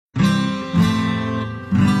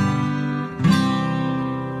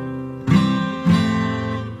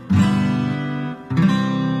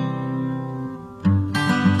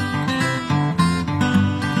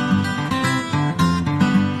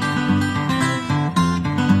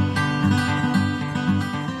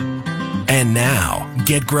And now,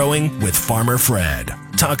 Get Growing with Farmer Fred.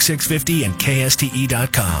 Talk 650 and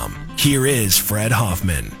KSTE.com. Here is Fred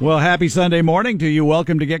Hoffman. Well, happy Sunday morning to you.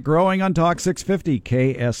 Welcome to Get Growing on Talk 650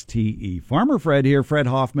 KSTE. Farmer Fred here, Fred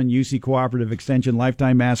Hoffman, UC Cooperative Extension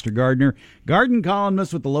Lifetime Master Gardener, garden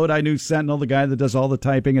columnist with the Lodi News Sentinel, the guy that does all the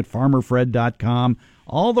typing at farmerfred.com,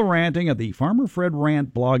 all the ranting at the Farmer Fred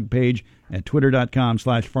Rant blog page at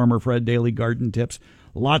twitter.com/farmerfred, daily garden tips,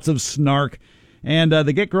 lots of snark, and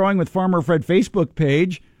the Get Growing with Farmer Fred Facebook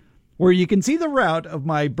page, where you can see the route of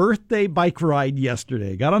my birthday bike ride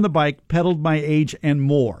yesterday. Got on the bike, pedaled my age, and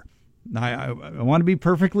more. I want to be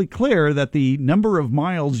perfectly clear that the number of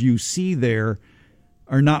miles you see there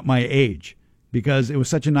are not my age, because it was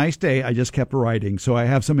such a nice day, I just kept riding. So I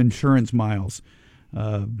have some insurance miles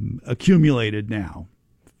accumulated now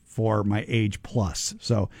for my age plus.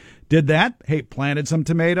 So did that. Hey, planted some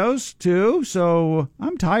tomatoes too, so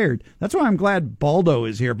I'm tired. That's why I'm glad Baldo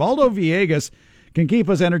is here. Baldo Villegas can keep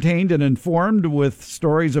us entertained and informed with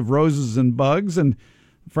stories of roses and bugs. And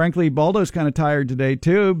frankly, Baldo's kind of tired today,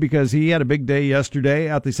 too, because he had a big day yesterday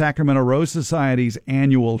at the Sacramento Rose Society's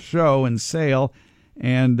annual show and sale.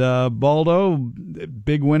 And Baldo,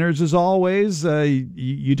 big winners as always.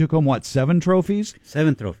 You took home, what, 7 trophies?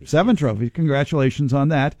 7 trophies. 7 trophies. Congratulations on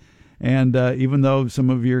that. And even though some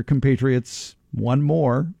of your compatriots won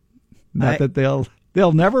more, not that they'll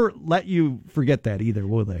never let you forget that either,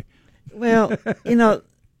 will they? Well,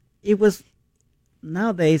 it was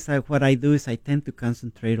nowadays what I do is I tend to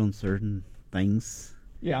concentrate on certain things.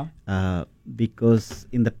 Yeah. Because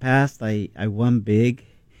in the past I won big,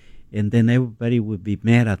 and then everybody would be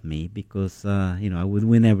mad at me because I would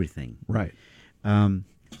win everything. Right.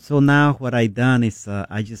 So now what I done is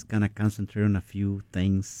I just kind of concentrate on a few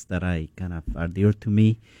things that I kind of are dear to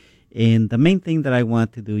me, and the main thing that I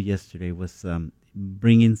wanted to do yesterday was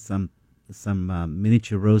bring in some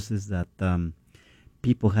miniature roses that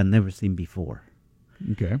people had never seen before.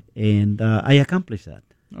 Okay. And I accomplished that.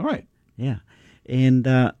 All right. Yeah. And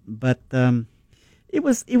but it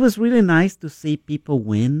was really nice to see people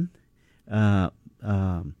win.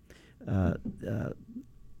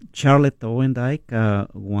 Charlotte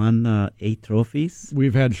Owendike won 8 trophies.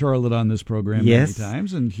 We've had Charlotte on this program many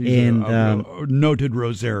times, and she's a noted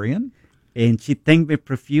rosarian. And she thanked me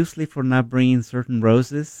profusely for not bringing certain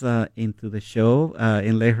roses into the show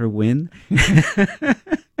and let her win.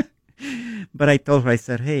 But I told her, I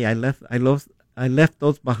said, "Hey, I left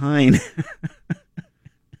those behind."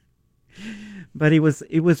 But it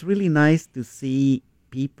was really nice to see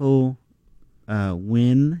people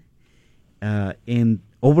win and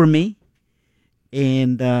over me,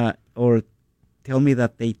 and or tell me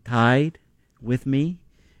that they tied with me.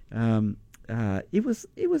 It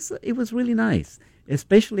was really nice,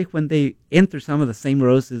 especially when they enter some of the same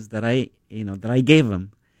roses that I gave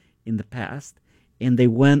them in the past, and they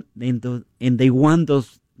won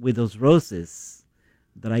those with those roses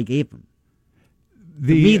that I gave them.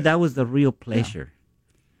 To me, that was the real pleasure.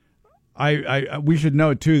 Yeah. We should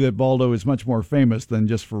note too that Baldo is much more famous than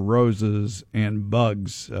just for roses and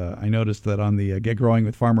bugs. I noticed that on the Get Growing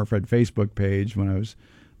with Farmer Fred Facebook page when I was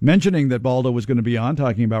mentioning that Baldo was going to be on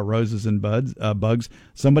talking about roses and bugs,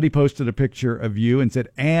 somebody posted a picture of you and said,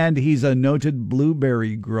 and he's a noted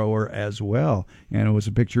blueberry grower as well. And it was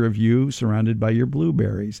a picture of you surrounded by your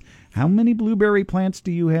blueberries. How many blueberry plants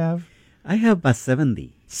do you have? I have about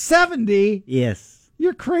 70. 70? Yes.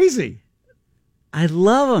 You're crazy. I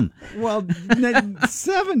love them. Well,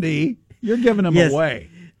 70? You're giving them away.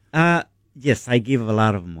 Yes, I give a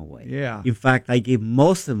lot of them away. Yeah. In fact, I give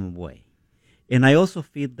most of them away. And I also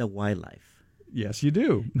feed the wildlife. Yes, you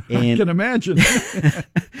do. I can imagine.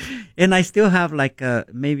 And I still have like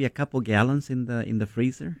maybe a couple gallons in the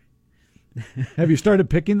freezer. Have you started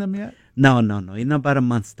picking them yet? No. In about a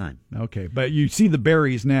month's time. Okay, but you see the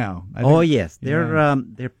berries now. Yes,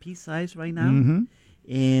 they're pea-sized right now. Mm-hmm.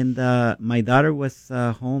 And my daughter was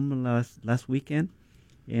home last weekend,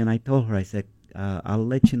 and I told her, I said, I'll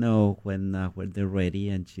let you know when they're ready,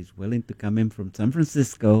 and she's willing to come in from San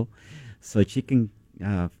Francisco, so she can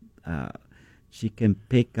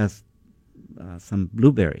pick us some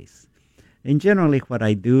blueberries. And generally, what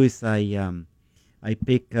I do is I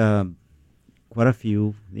pick quite a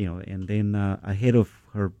few, and then ahead of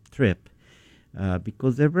her trip,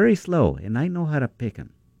 because they're very slow, and I know how to pick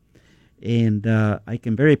them. And I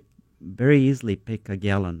can very, very easily pick a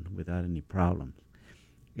gallon without any problems.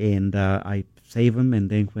 And I save them, and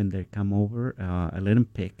then when they come over, I let them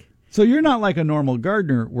pick. So you're not like a normal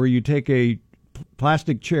gardener where you take a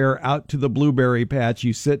plastic chair out to the blueberry patch,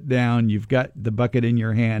 you sit down, you've got the bucket in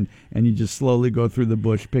your hand, and you just slowly go through the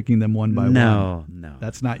bush picking them one by one. No.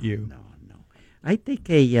 That's not you. No. I take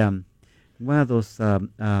a one of those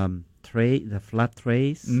the flat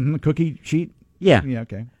trays. Cookie sheet? Yeah, Yeah,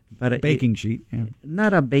 okay. but Baking sheet. Yeah.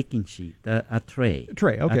 not a baking sheet, a tray.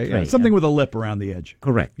 Tray, okay. A tray, Yeah. Something with a lip around the edge.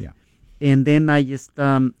 Correct. Yeah. And then I just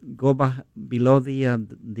go below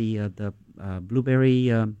the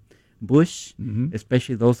blueberry bush,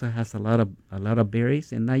 especially those that has a lot of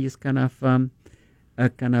berries, and I just kind of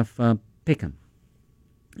pick them.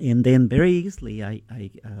 And then very easily I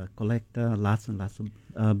collect lots and lots of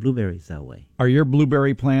blueberries that way. Are your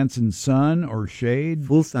blueberry plants in sun or shade?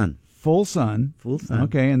 Full sun. Full sun. Full sun.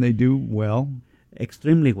 Okay, and they do well.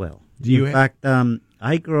 Extremely well. In fact,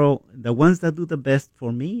 I grow the ones that do the best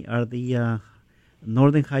for me are the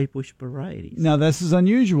northern high bush varieties. Now this is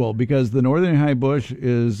unusual because the northern high bush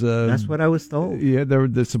is. That's what I was told. Yeah,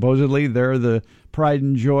 supposedly they're the pride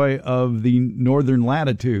and joy of the northern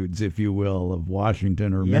latitudes, if you will, of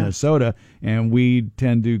Washington or Minnesota, and we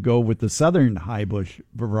tend to go with the southern high bush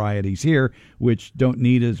varieties here, which don't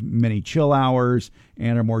need as many chill hours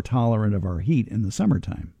and are more tolerant of our heat in the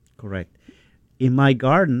summertime. Correct. In my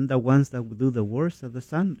garden, the ones that do the worst are the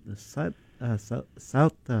southern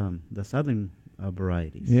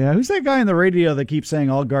varieties. Yeah, who's that guy on the radio that keeps saying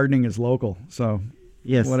all gardening is local? So,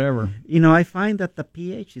 yes, whatever. I find that the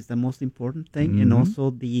pH is the most important thing, and also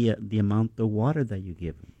the amount of water that you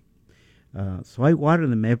give them. So I water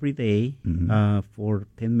them every day for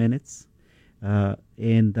 10 minutes,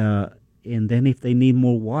 and then if they need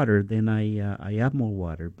more water, then I add more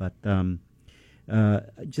water. But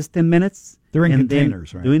just 10 minutes. They're in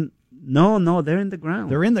containers, right? No, they're in the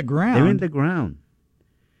ground. They're in the ground? They're in the ground.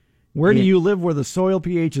 Where do you live where the soil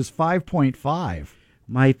pH is 5.5?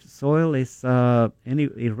 My soil is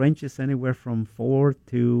it ranges anywhere from 4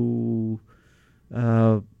 to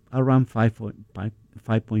around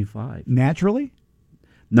 5.5. Naturally?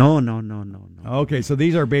 No. Okay, so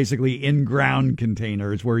these are basically in-ground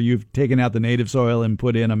containers where you've taken out the native soil and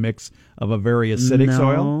put in a mix of a very acidic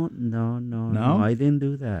soil? No, I didn't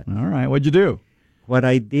do that. All right, what'd you do? What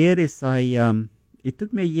I did is it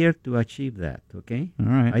took me a year to achieve that, okay? All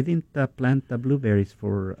right. I didn't plant the blueberries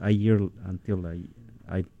for a year until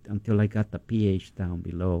I got the pH down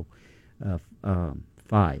below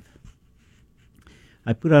 5.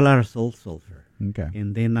 I put a lot of sulfur. Okay.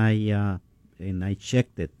 And then I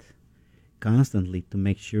checked it constantly to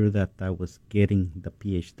make sure that I was getting the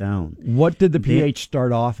pH down. What did the pH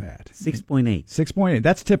start off at? 6.8. 6.8.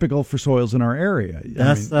 That's typical for soils in our area.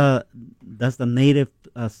 That's the native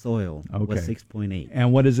soil. Okay. Was 6.8.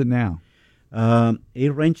 And what is it now?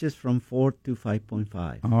 It ranges from 4 to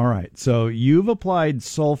 5.5. All right. So you've applied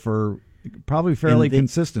sulfur probably fairly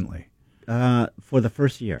consistently. For the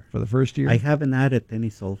first year. For the first year? I haven't added any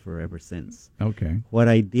sulfur ever since. Okay. What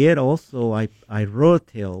I did also, I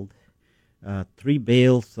rototilled 3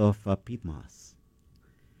 bales of peat moss.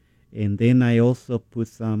 And then I also put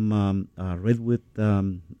some redwood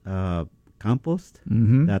compost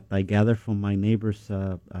that I gathered from my neighbor's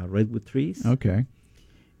redwood trees. Okay.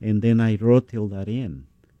 And then I rototilled that in.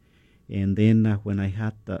 And then when I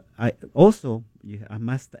had I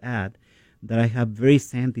must add that I have very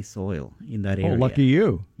sandy soil in that area. Oh, lucky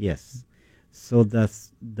you. Yes. So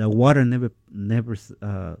the water never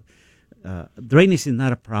drainage is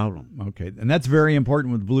not a problem. Okay. And that's very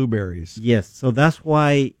important with blueberries. Yes. So that's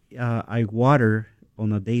why I water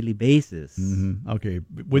on a daily basis. Okay.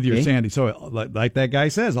 With your sandy soil. Like that guy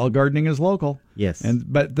says, all gardening is local. Yes.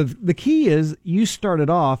 But the key is you started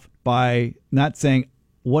off by not saying,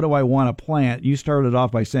 what do I want to plant? You started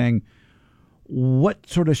off by saying, what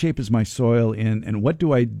sort of shape is my soil in, and what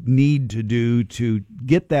do I need to do to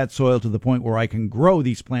get that soil to the point where I can grow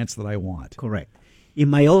these plants that I want? Correct. In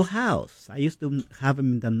my old house, I used to have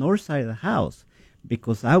them in the north side of the house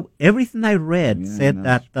because everything I read said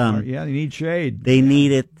that you need shade. They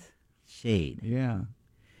needed shade. Yeah.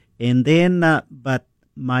 And then, but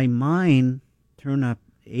my mind turned up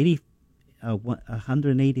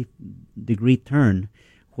 180 degree turn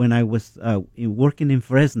when I was working in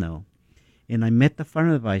Fresno. And I met the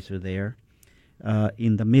farm advisor there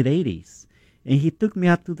in the mid-'80s. And he took me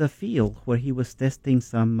out to the field where he was testing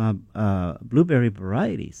some blueberry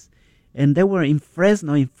varieties. And they were in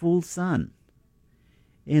Fresno in full sun.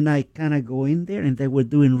 And I kind of go in there, and they were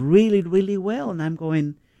doing really, really well. And I'm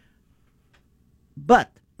going,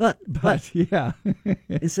 but. Yeah.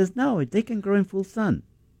 It says, no, they can grow in full sun.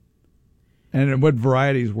 And what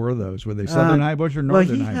varieties were those? Were they southern high bush or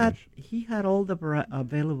northern high bush? He had all the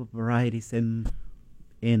available varieties and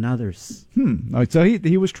others. So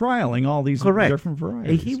he was trialing all these different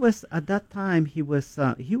varieties. And he was at that time he was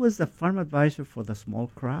a farm advisor for the small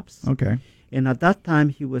crops. Okay. And at that time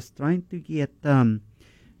he was trying to get the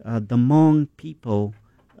Hmong people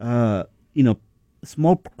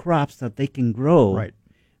small crops that they can grow Right.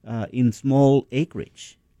 In small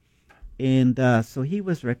acreage. And so he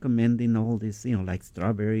was recommending all this, like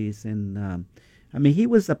strawberries. And he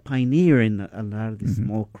was a pioneer in a lot of these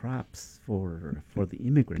small crops for the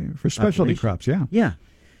immigrant. For specialty population. crops, yeah. Yeah.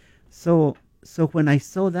 So when I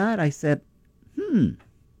saw that, I said,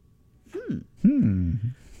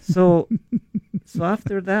 So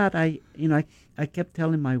after that, I kept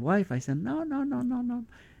telling my wife, I said, no.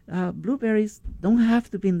 Blueberries don't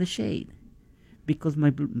have to be in the shade, because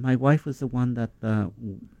my wife was the one that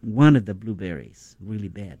wanted the blueberries really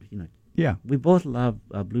bad. Yeah. We both love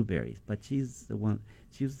blueberries, but she's the one.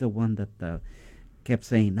 She was the one that kept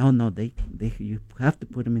saying, no, you have to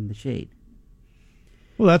put them in the shade.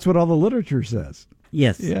 Well, that's what all the literature says.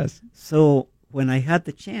 Yes. Yes. So when I had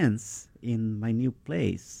the chance in my new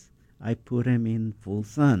place, I put them in full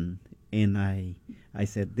sun, and I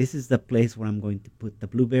said, this is the place where I'm going to put the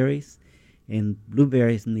blueberries, and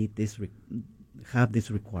blueberries need have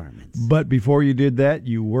these requirements. But before you did that,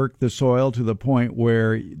 you worked the soil to the point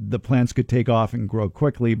where the plants could take off and grow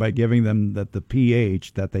quickly by giving them the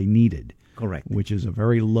pH that they needed. Correct. Which is a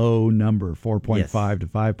very low number, 4.5 Yes. to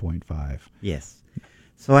 5.5. Yes.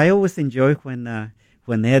 So I always enjoy when Ed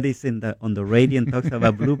is on the radio and talks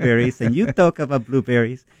about blueberries, and you talk about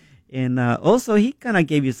blueberries. And also, he kind of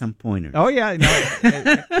gave you some pointers. Oh, yeah.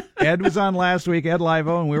 Ed was on last week, Ed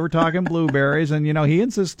Livo, and we were talking blueberries. And, he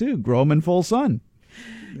insists, too, grow them in full sun.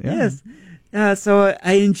 Yeah. Yes. So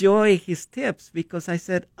I enjoy his tips, because I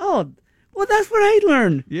said, oh, well, that's what I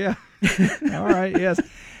learned. Yeah. All right, yes.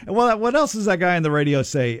 Well, what else does that guy on the radio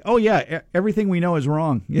say? Oh, yeah, everything we know is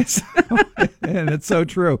wrong. Yes. And it's so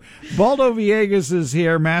true. Baldo Villegas is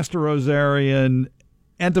here, Master Rosarian,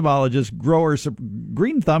 entomologist, grower,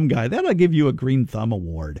 green thumb guy. That'll give you a green thumb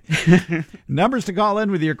award. Numbers to call in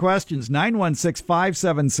with your questions,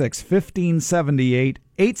 916-576-1578,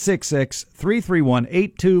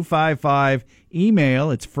 866-331-8255.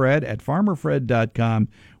 Email, it's fred@farmerfred.com.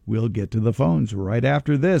 We'll get to the phones right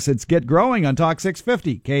after this. It's Get Growing on Talk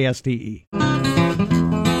 650 KSTE.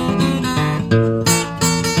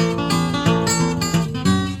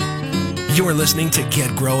 You're listening to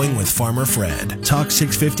Get Growing with Farmer Fred. Talk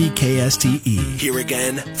 650 KSTE. Here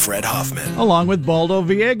again, Fred Hoffman. Along with Baldo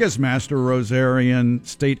Villegas, Master Rosarian,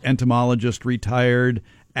 state entomologist, retired,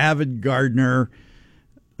 avid gardener.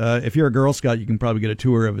 If you're a Girl Scout, you can probably get a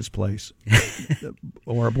tour of his place.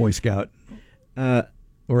 Or a Boy Scout.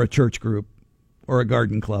 Or a church group. Or a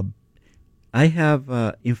garden club. I have,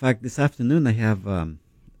 in fact, this afternoon I have a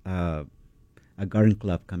garden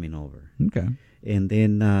club coming over. Okay. And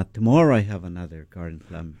then tomorrow I have another garden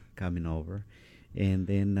club coming over. And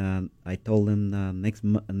then I told them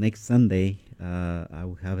next Sunday I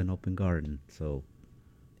will have an open garden. So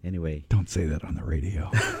anyway. Don't say that on the radio.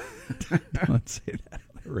 Don't say that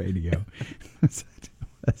on the radio. That's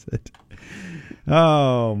it.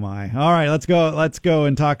 Oh, my. All right, let's go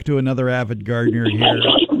and talk to another avid gardener here.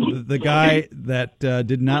 The guy that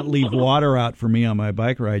did not leave water out for me on my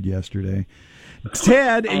bike ride yesterday.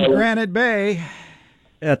 Ted in Granite Bay.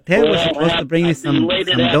 Ted was supposed to bring me some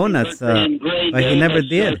donuts, but he never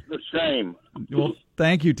did. The same. Well,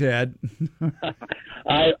 thank you, Ted.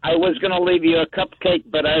 I was going to leave you a cupcake,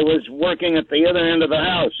 but I was working at the other end of the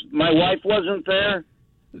house. My wife wasn't there.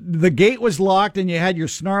 The gate was locked, and you had your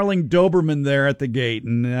snarling Doberman there at the gate.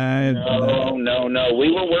 And No. We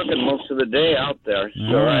were working most of the day out there. So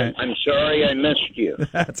All right. I'm sorry I missed you.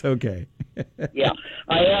 That's okay. Yeah.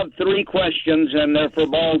 I have 3 questions, and they're for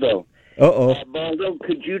Baldo. Uh-oh. Baldo,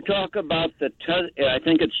 could you talk about I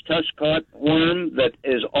think it's Tuscot worm that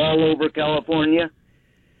is all over California?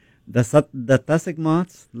 The tussock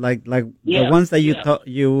moths, like Yeah, the ones that you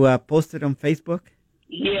yeah. posted on Facebook?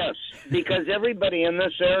 Yes, because everybody in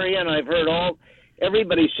this area, and I've heard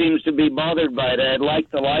everybody seems to be bothered by it. I'd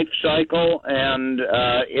like the life cycle, and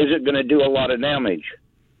is it going to do a lot of damage?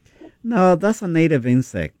 No, that's a native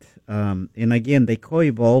insect. And again, they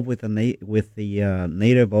co-evolve with the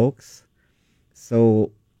native oaks.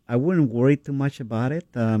 So I wouldn't worry too much about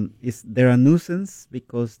it. They're a nuisance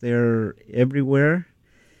because they're everywhere.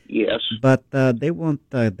 Yes. But they won't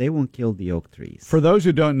kill the oak trees. For those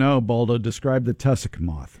who don't know, Baldo, describe the tussock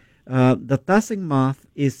moth. The tussock moth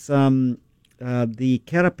is the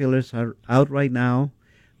caterpillars are out right now.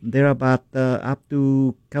 They're about up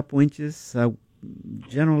to a couple inches,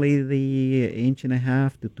 generally the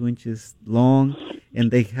 1.5 to 2 inches long, and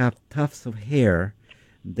they have tufts of hair.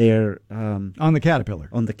 They're On the caterpillar.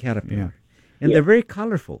 Yeah. And they're very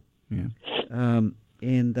colorful. Yeah.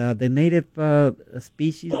 And the native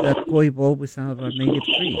species that co-evolve with some of our native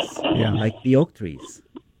trees, Yeah. like the oak trees.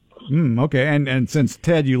 Okay, and since,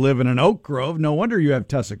 Ted, you live in an oak grove, no wonder you have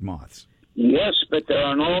tussock moths. Yes, but they're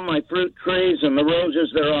on all my fruit trees and the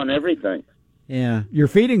roses. They're on everything. Yeah. You're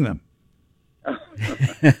feeding them.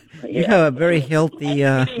 You have a very healthy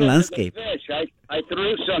landscape. Fish. I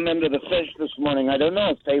threw some into the fish this morning. I don't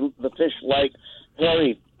know if the fish like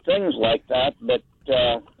hairy things like that, but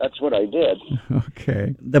that's what I did.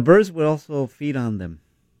 Okay. The birds will also feed on them.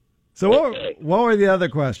 So Okay. what were the other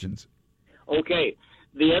questions? Okay.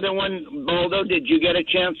 The other one, Baldo, did you get a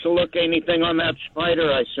chance to look anything on that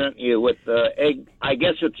spider I sent you with the egg? I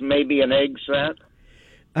guess it's maybe an egg set.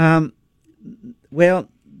 Well,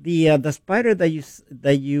 the spider that you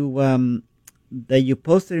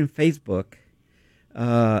posted in Facebook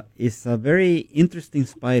is a very interesting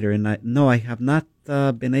spider, and I have not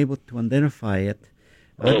been able to identify it.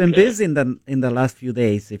 I've been busy in the last few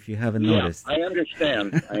days, if you haven't noticed. I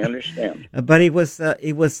understand. But it was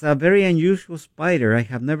a very unusual spider. I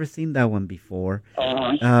have never seen that one before.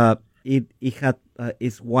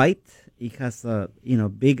 It's white. It has a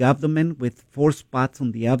big abdomen with 4 spots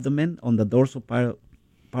on the abdomen, on the dorsal part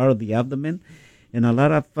of the abdomen, and a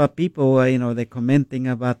lot of people they're commenting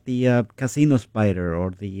about the casino spider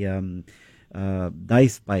or the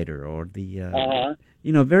dice spider or the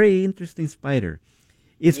very interesting spider.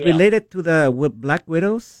 It's related to the black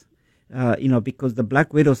widows, because the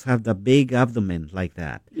black widows have the big abdomen like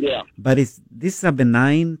that. Yeah. But this is a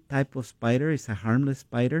benign type of spider. It's a harmless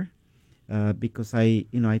spider. Because I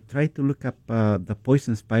tried to look up the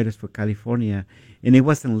poison spiders for California, and it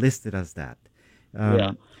wasn't listed as that.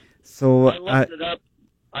 So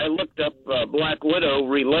I looked up black widow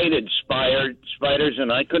related spiders,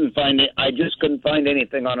 and I couldn't find it. I just couldn't find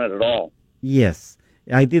anything on it at all. Yes,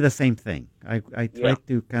 I did the same thing. I tried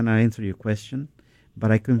to kind of answer your question,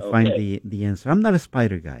 but I couldn't find the answer. I'm not a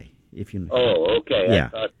spider guy, if you know. Oh, okay. Yeah.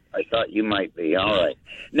 I thought you might be. All right.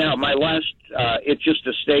 Now, my last, it's just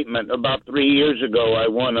a statement. About 3 years ago, I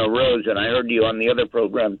won a rose, and I heard you on the other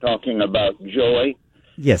program talking about joy.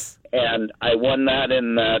 Yes. And I won that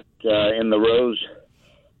in the rose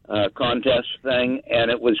contest thing,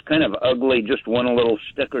 and it was kind of ugly, just one little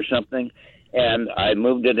stick or something. And I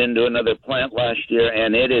moved it into another plant last year,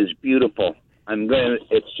 and it is beautiful.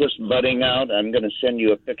 It's just budding out. I'm going to send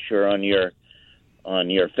you a picture on your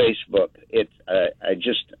Facebook. It's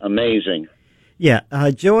just amazing. Yeah,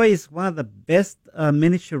 Joy is one of the best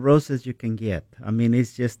miniature roses you can get. I mean,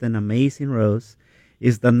 it's just an amazing rose.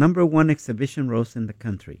 It's the #1 exhibition rose in the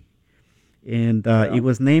country. And it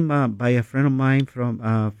was named by a friend of mine from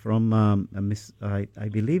I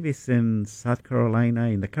believe it's in South Carolina,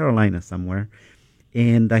 in the Carolina somewhere.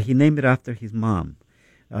 And he named it after his mom.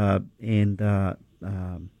 And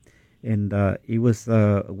it was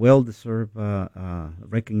well-deserved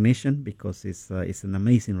recognition because it's an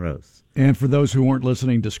amazing rose. And for those who weren't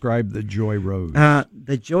listening, describe the Joy Rose.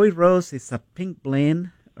 The Joy Rose is a pink blend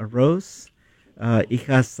rose. It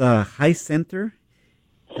has a high center.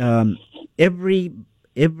 Every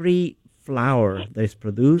flower that is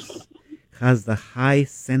produced has the high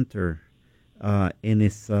center, and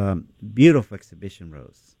it's a beautiful exhibition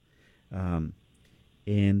rose.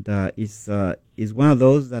 And is one of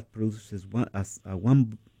those that produces one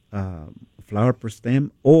flower per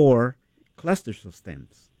stem or clusters of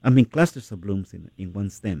stems. I mean clusters of blooms in one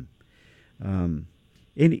stem. And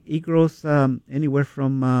it grows anywhere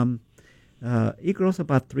from it grows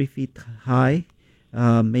about 3 feet high,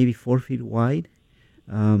 maybe 4 feet wide,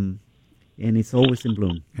 and it's always in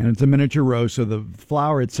bloom. And it's a miniature rose, so the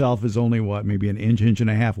flower itself is only maybe an inch and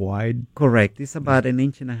a half wide? Correct. It's about an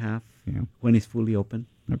inch and a half. Yeah. When it's fully open.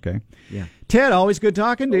 Okay. Yeah. Ted, always good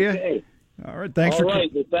talking to you. Okay. All right. Thanks All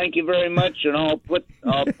right. Well, thank you very much, and I'll put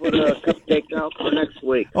a cupcake out for next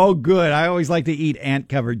week. Oh, good. I always like to eat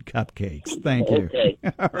ant-covered cupcakes. Thank you. Okay.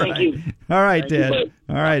 Thank you. All right, Thank Ted.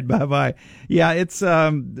 All right. Bye-bye. Yeah, it's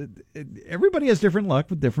everybody has different luck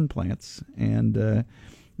with different plants, and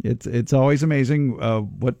it's always amazing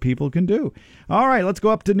what people can do. All right, let's go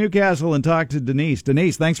up to Newcastle and talk to Denise.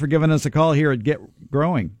 Denise, thanks for giving us a call here at Get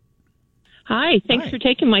Growing. Hi, thanks for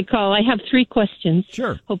taking my call. I have 3 questions.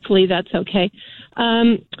 Sure. Hopefully that's okay.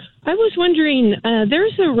 I was wondering,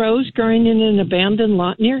 there's a rose growing in an abandoned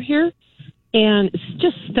lot near here, and it's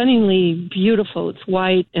just stunningly beautiful. It's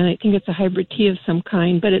white, and I think it's a hybrid tea of some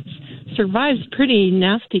kind, but it survives pretty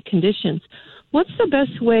nasty conditions. What's the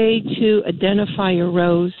best way to identify a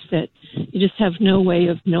rose that you just have no way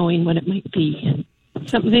of knowing what it might be?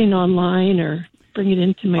 Something online or bring it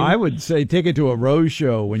into my... I would say take it to a rose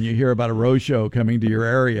show when you hear about a rose show coming to your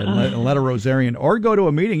area and let a rosarian, or go to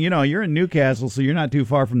a meeting. You know, you're in Newcastle, so you're not too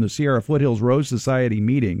far from the Sierra Foothills Rose Society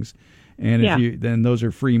meetings. And Yeah. then those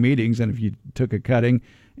are free meetings, and if you took a cutting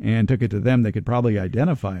and took it to them, they could probably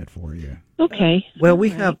identify it for you. Okay. Well, All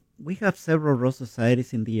we right. have several Rose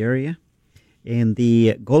Societies in the area, and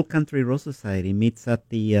the Gold Country Rose Society meets at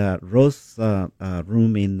the Rose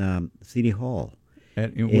room in City Hall.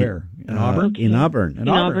 Where? In Auburn? In Auburn. In In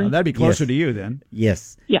Auburn? Oh, that'd be closer Yes. to you then.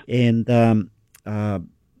 Yes. Yeah. And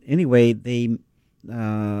anyway, they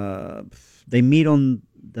meet on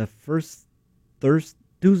the first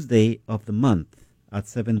Tuesday of the month at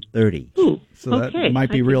 7:30. Ooh, So okay. that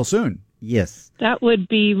might be I real think soon. Yes. That would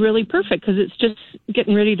be really perfect because it's just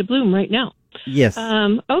getting ready to bloom right now. Yes.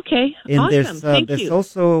 Okay. And Awesome. Thank there's you.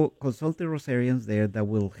 also consulted rosarians there that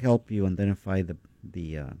will help you identify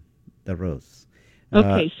the rose.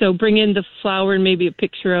 Okay, so bring in the flower and maybe a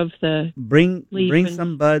picture of the. Bring Leaf and-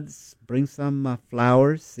 some buds, bring some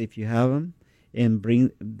flowers if you have them, and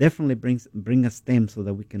definitely bring a stem so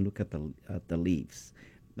that we can look at the leaves.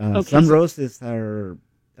 Okay. Some roses are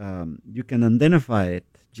you can identify it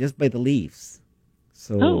just by the leaves.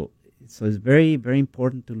 So Oh. so it's very, very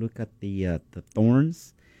important to look at the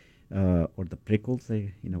thorns or the prickles,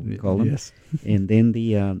 we call them, Yes. and then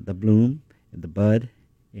the bloom, and the bud,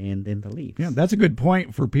 and then the leaves. Yeah, that's a good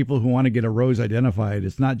point for people who want to get a rose identified.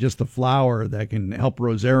 It's not just the flower that can help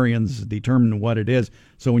rosarians determine what it is.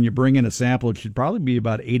 So when you bring in a sample, it should probably be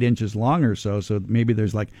about 8 inches long or so. So maybe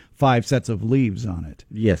there's like 5 sets of leaves on it.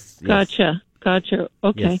 Yes. Gotcha. Okay.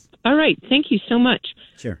 Yes. All right. Thank you so much.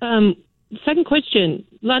 Sure. Second question.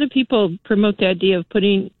 A lot of people promote the idea of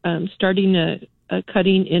starting a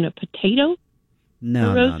cutting in a potato.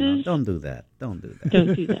 No, roses? don't do that. Don't do that.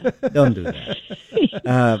 Don't do that. Don't do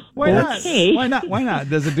that. Why not? Okay. Why not? Why not?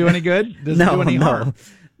 Does it do any good? Does it No, do any harm?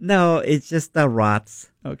 no. It's just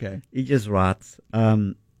rots. Okay. It just rots.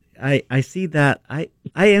 I see that. I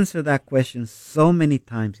answer that question so many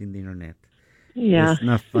times in the internet. Yeah. It's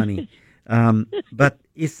not funny. But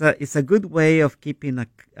it's a good way of keeping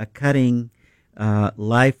a cutting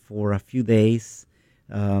live for a few days.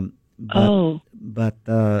 But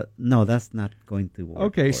no, that's not going to work.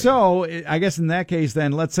 Okay, for you. so I guess in that case,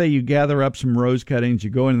 then let's say you gather up some rose cuttings, you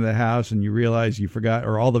go into the house, and you realize you forgot,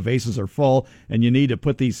 or all the vases are full, and you need to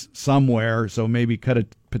put these somewhere. So maybe cut a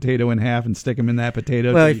potato in half and stick them in that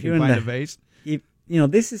potato Well, so if you you're can in find a the- vase. if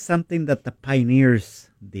this is something that the pioneers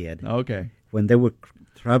did Okay, when they were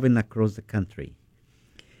traveling across the country.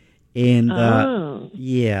 And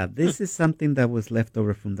yeah, this is something that was left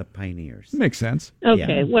over from the pioneers. makes sense.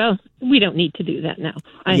 Okay. Yeah. Well, we don't need to do that now.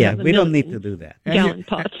 I Yeah, have a we don't need million to do that. And gallon you-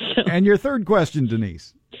 pots. So. And your third question,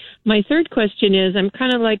 Denise. My third question is, I'm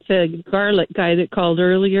kind of like the garlic guy that called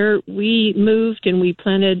earlier. We moved and we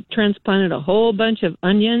transplanted a whole bunch of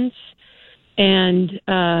onions, and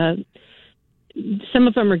some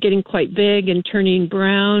of them are getting quite big and turning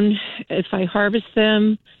brown. If I harvest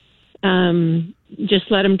them, just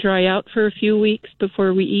let them dry out for a few weeks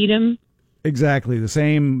before we eat them. Exactly the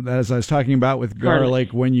same as I was talking about with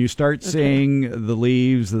garlic. When you start seeing the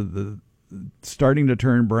leaves, the starting to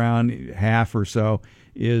turn brown, half or so,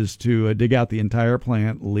 is to dig out the entire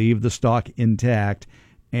plant, leave the stalk intact,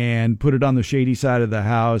 and put it on the shady side of the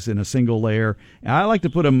house in a single layer. And I like to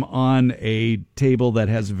put them on a table that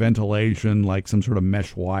has ventilation, like some sort of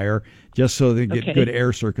mesh wire, just so they get Okay. good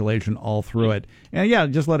air circulation all through it. And yeah,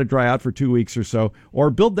 just let it dry out for 2 weeks or so, or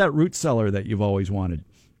build that root cellar that you've always wanted.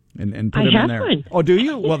 And put I them in have there. one. Oh, do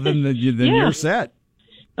you? Well, then Yeah. you're set.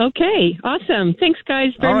 Okay, awesome. Thanks,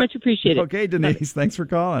 guys. Very All right. much appreciate it. Okay, Denise, thanks for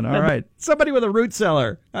calling. All right. Somebody with a root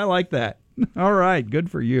cellar. I like that. All right, good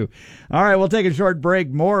for you. All right, we'll take a short break.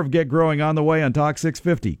 More of Get Growing on the way on Talk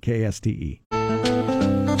 650 KSTE.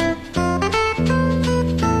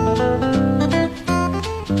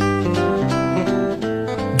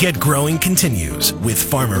 Get Growing continues with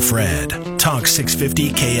Farmer Fred. Talk 650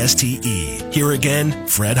 KSTE. Here again,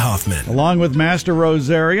 Fred Hoffman. Along with Master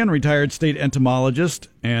Rosarian, retired state entomologist,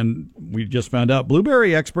 and we just found out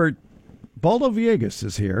blueberry expert Baldo Villegas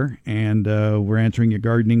is here, and we're answering your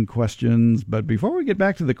gardening questions. But before we get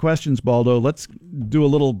back to the questions, Baldo, let's do a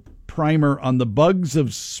little primer on the bugs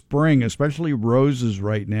of spring, especially roses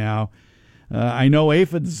right now. I know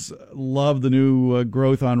aphids love the new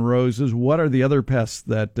growth on roses. What are the other pests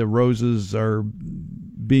that the roses are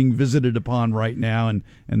being visited upon right now,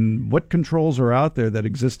 and what controls are out there that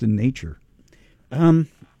exist in nature?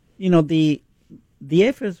 The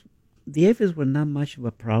aphids were not much of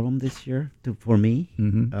a problem this year for me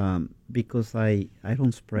because I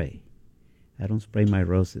don't spray. I don't spray my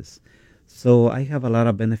roses, so I have a lot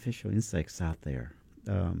of beneficial insects out there.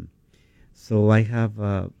 So I have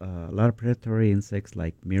a lot of predatory insects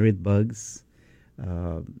like myriad bugs,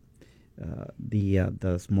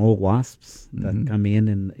 the small wasps that come in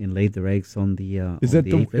and lay their eggs on the Is on it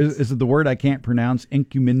the aphids. is it the word I can't pronounce?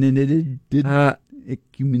 Incuminated.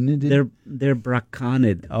 Ecuminated. They're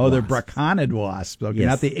braconid. Oh, they're wasps. braconid wasps. Okay, Yes.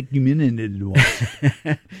 not the ecuminated wasps.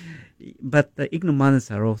 But the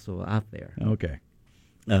ignomonids are also out there. Okay.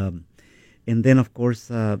 And then, of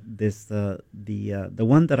course, this the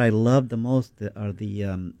one that I love the most are the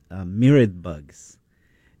myrid bugs,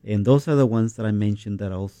 and those are the ones that I mentioned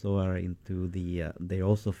that also are into the. They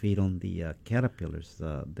also feed on the caterpillars,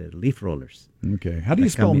 the leaf rollers. Okay. How do you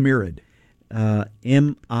Like spell I mean- myrid?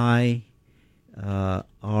 MIRID,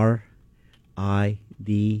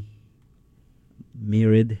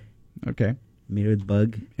 myrid, Okay. myrid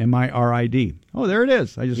bug. MIRID. Oh, there it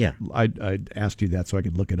is. Yeah. I asked you that so I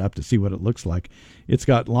could look it up to see what it looks like. It's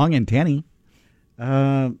got long antennae.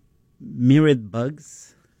 Myrid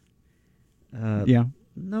bugs. Yeah.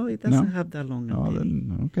 No, it doesn't No? have that long Oh, antennae.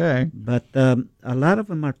 then okay. But a lot of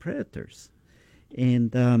them are predators,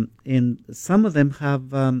 and some of them have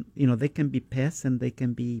they can be pests and they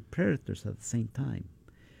can be predators at the same time.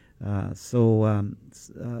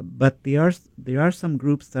 But there are some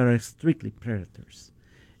groups that are strictly predators,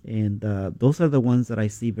 and those are the ones that I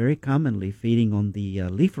see very commonly feeding on the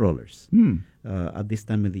leaf rollers at this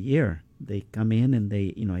time of the year. They come in and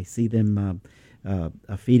I see them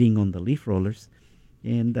feeding on the leaf rollers.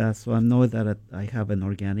 And so I know that I have an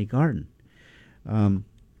organic garden.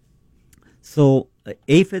 So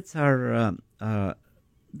aphids are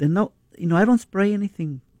they're not. I don't spray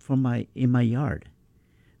anything in my yard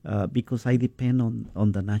because I depend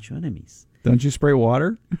on the natural enemies. Don't you spray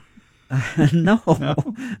water? No.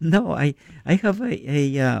 I have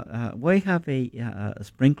I have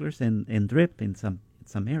sprinklers and drip in some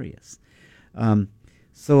areas.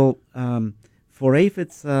 For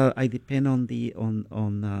aphids, I depend on the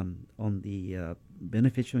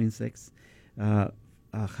beneficial insects.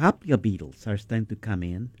 Hoplia beetles are starting to come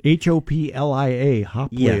in. HOPLIA. Hoplia.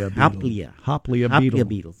 Yeah, beetle. Hoplia. Hoplia Hoplia beetle.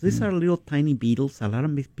 beetles. These are little tiny beetles. A lot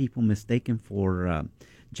of people mistaken for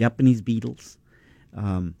Japanese beetles,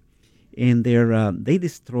 and they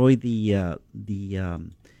destroy the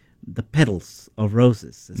petals of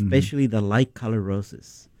roses, especially the light color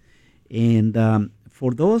roses. And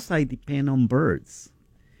for those, I depend on birds.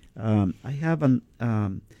 I have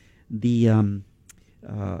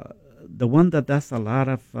the one that does a lot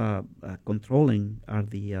of controlling are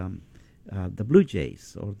the blue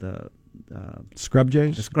jays or the Scrub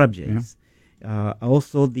jays? scrub jays.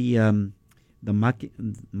 Also the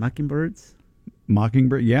mockingbirds,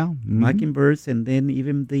 Mockingbird, yeah. Mhm. mockingbirds, and then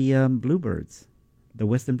even the bluebirds, the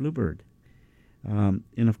western bluebird. And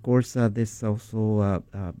of course, there's also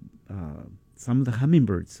some of the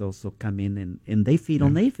hummingbirds also come in and they feed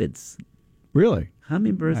on aphids. Really?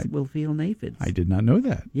 Hummingbirds will feed on aphids. I did not know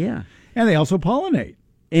that. Yeah, And they also pollinate.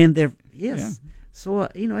 and they're yes. So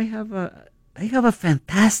I have a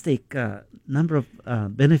fantastic number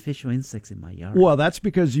of beneficial insects in my yard. Well, that's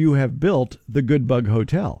because you have built the Good Bug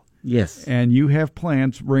Hotel. Yes. And you have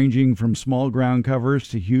plants ranging from small ground covers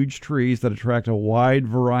to huge trees that attract a wide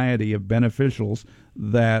variety of beneficials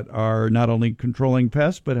that are not only controlling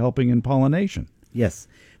pests but helping in pollination. Yes.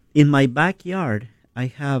 In my backyard, I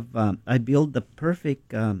have I built the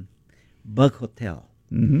perfect bug hotel.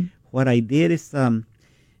 Mm-hmm. What I did is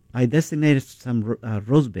I designated some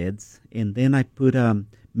rose beds, and then I put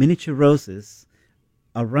miniature roses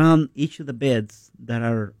around each of the beds that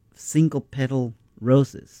are single petal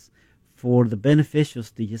roses for the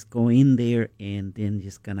beneficials to just go in there and then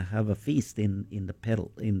just kind of have a feast in the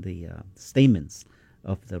stamens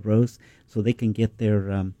of the rose, so they can get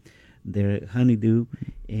their honeydew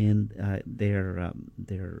and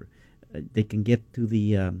they can get to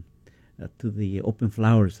the open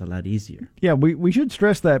flowers a lot easier. Yeah, we should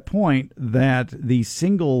stress that point that the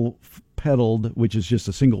single petaled, which is just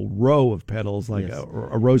a single row of petals, like Yes.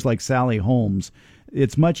 a rose like Sally Holmes,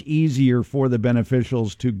 it's much easier for the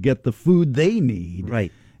beneficials to get the food they need, Right.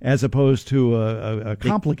 as opposed to a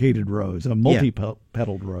complicated rose, a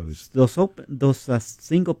multi-petaled rose. Those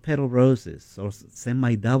single petal roses or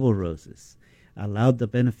semi-double roses allowed the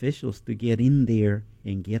beneficials to get in there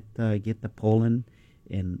and get the pollen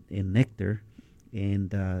and nectar, and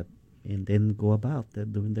then go about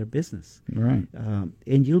doing their business. Right.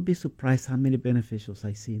 And you'll be surprised how many beneficials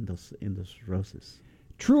I see in those roses.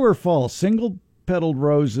 True or false? Single-petaled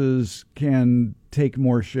roses can take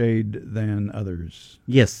more shade than others.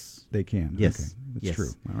 Yes. They can. Yes. Okay. That's Yes.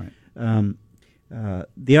 true. All right.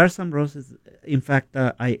 There are some roses. In fact,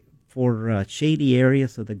 for shady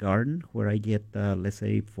areas of the garden where I get, let's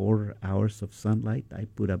say, 4 hours of sunlight, I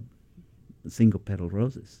put up single petal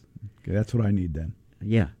roses. Okay, that's what I need then.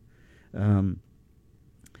 Yeah.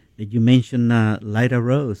 you mentioned Lida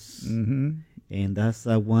Rose, Mm-hmm. and that's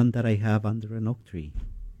one that I have under an oak tree.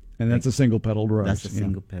 And that's a single-petaled rose. That's a yeah.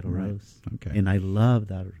 single petal Right. rose. Okay. And I love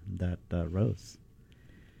that rose.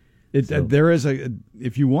 So- There is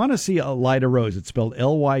if you want to see a Lyda rose, it's spelled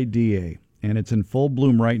Lyda, and it's in full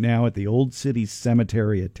bloom right now at the Old City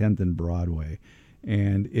Cemetery at 10th and Broadway,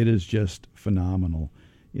 and it is just phenomenal.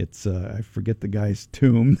 It's I forget the guy's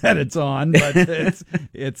tomb that it's on, but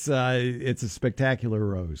it's a spectacular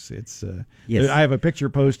rose. It's Yes. I have a picture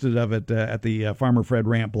posted of it at the Farmer Fred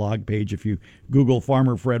Rant blog page. If you Google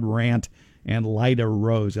Farmer Fred Rant and Lyda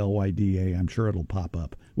Rose, Lyda, I'm sure it'll pop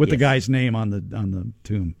up with the Yes. guy's name on the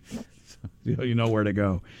tomb, so you know where to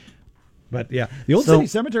go. But yeah, the Old So- City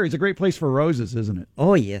Cemetery is a great place for roses, isn't it?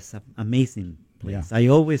 Oh yes, amazing place. Yeah. I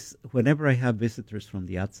always, whenever I have visitors from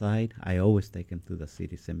the outside, I always take them to the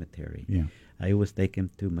city cemetery. Yeah. I always take them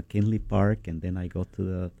to McKinley Park, and then I go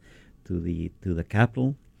to the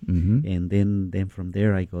Capitol, Mm-hmm. and then from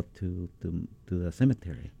there I go to the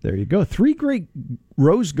cemetery. There you go. 3 great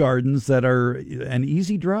rose gardens that are an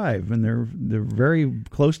easy drive, and they're very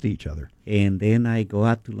close to each other. And then I go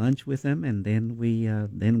out to lunch with them, and then we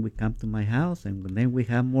come to my house, and then we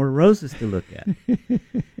have more roses to look at.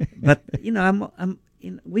 But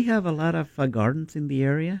we have a lot of gardens in the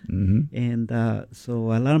area, Mm-hmm. and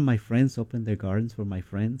so a lot of my friends open their gardens for my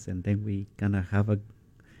friends, and then we kind of have a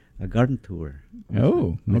garden tour.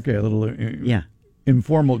 Oh, okay. A little Yeah.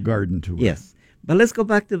 informal garden tour. Yes. But let's go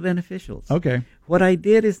back to beneficials. Okay. What I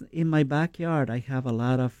did is in my backyard, I have a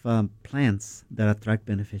lot of plants that attract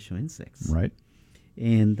beneficial insects. Right.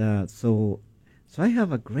 And so I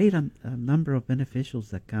have a great number of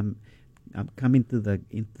beneficials that come into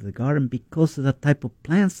the garden because of the type of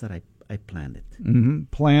plants that I planted. Mm-hmm.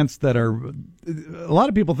 Plants that are. A lot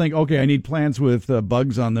of people think, okay, I need plants with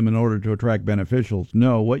bugs on them in order to attract beneficials.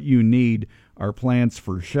 No, what you need are plants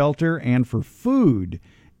for shelter and for food,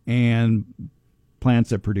 and plants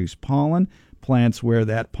that produce pollen, plants where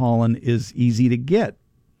that pollen is easy to get,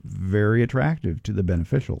 very attractive to the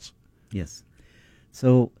beneficials. Yes.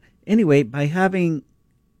 So anyway, by having,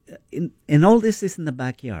 and all this is in the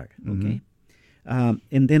backyard, okay?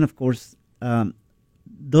 And then, of course,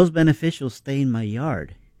 those beneficials stay in my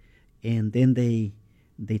yard, and then they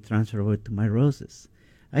transfer over to my roses.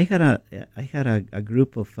 I had a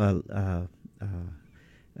group of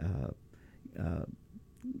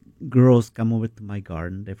girls come over to my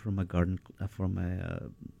garden. They're from a garden I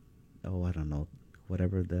don't know,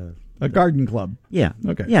 whatever A garden club. yeah.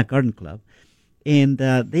 Okay. Yeah, garden club. And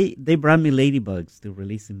they brought me ladybugs to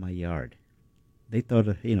release in my yard. They thought,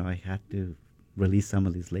 I had to release some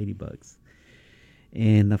of these ladybugs.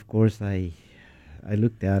 And, of course, I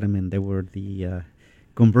looked at them, and they were the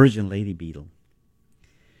convergent lady beetle.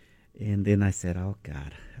 And then I said, oh,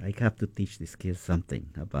 God, I have to teach these kids something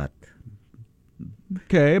about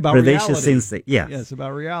Okay, about predaceous reality. insects. Yes. Yes,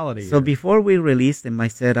 about reality. So before we released them, I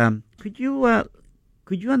said, could you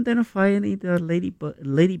identify any of the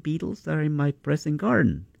lady beetles that are in my present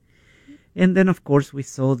garden? And then, of course, we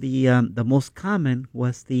saw the most common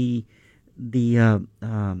was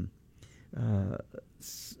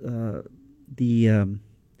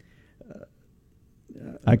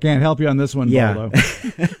I can't help you on this one, Yeah. Baldo.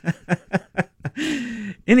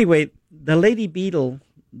 Anyway, the lady beetle,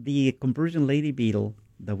 the convergent lady beetle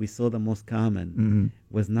that we saw the most common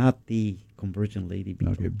was not the convergent lady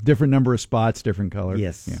beetle. Okay, different number of spots, different color.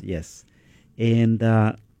 Yes, Yeah. yes. And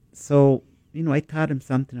so, I taught him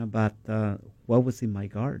something about what was in my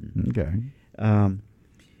garden. Okay.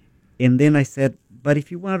 And then I said, but if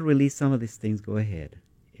you want to release some of these things, go ahead.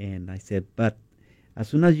 And I said, but as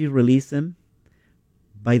soon as you release them,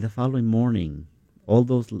 by the following morning, all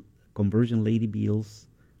those convergent lady beetles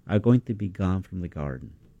are going to be gone from the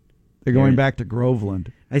garden. They're going Yeah. back to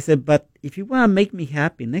Groveland. I said, but if you want to make me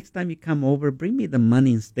happy, next time you come over, bring me the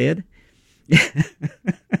money instead.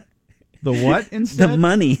 The what instead? The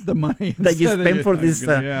money. The money that you instead. spend for this,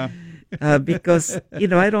 yeah. Because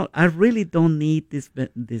I really don't need this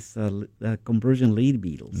convergent lady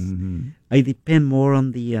beetles. I depend more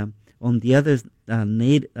on the other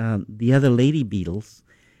the other lady beetles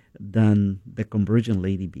than the convergent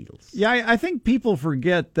lady beetles. Yeah, I think people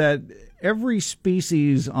forget that every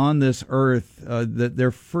species on this earth, that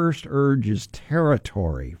their first urge is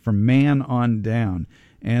territory from man on down.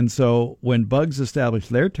 And so when bugs establish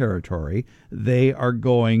their territory, they are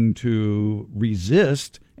going to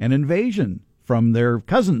resist an invasion from their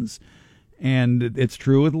cousins. And it's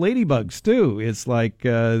true with ladybugs, too. It's like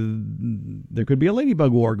there could be a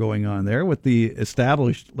ladybug war going on there with the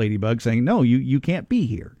established ladybug saying, no, you can't be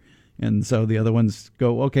here. And so the other ones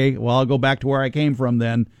go, okay, well, I'll go back to where I came from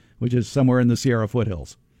then, which is somewhere in the Sierra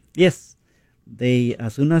foothills. Yes, they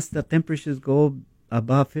as soon as the temperatures go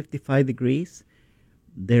above 55 degrees,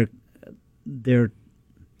 they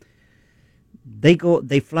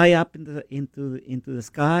fly up into the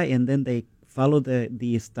sky, and then they follow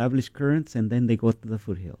the established currents, and then they go to the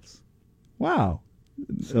foothills. Wow.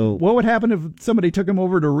 So What would happen if somebody took them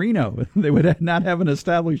over to Reno? They would not have an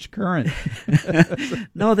established current.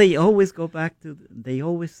 no, they always go back they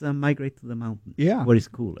always migrate to the mountains. Yeah. Where it's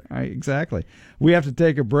cooler. Right, exactly. We have to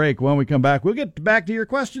take a break. When we come back, we'll get back to your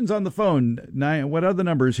questions on the phone. What are the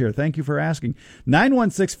numbers here? Thank you for asking.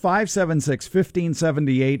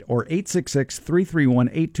 916-576-1578 or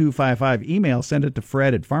 866-331-8255. Email, send it to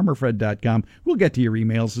Fred at farmerfred.com. We'll get to your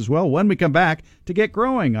emails as well when we come back to Get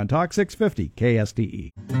Growing on Talk 650 KSTE.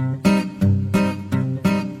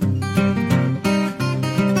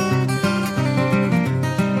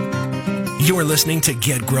 You're listening to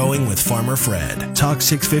Get Growing with Farmer Fred. Talk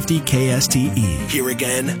 650 KSTE. Here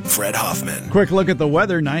again, Fred Hoffman. Quick look at the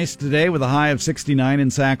weather. Nice today with a high of 69 in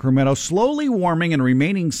Sacramento. Slowly warming and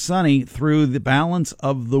remaining sunny through the balance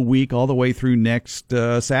of the week, all the way through next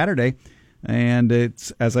Saturday. And it's,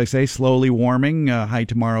 as I say, slowly warming. High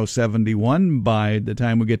tomorrow 71. By the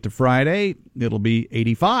time we get to Friday, it'll be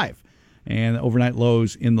 85. And overnight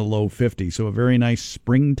lows in the low 50s. So a very nice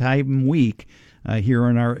springtime week here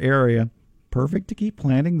in our area. Perfect to keep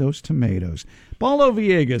planting those tomatoes. Baldo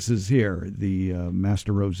Villegas is here, the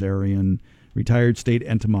Master Rosarian, retired state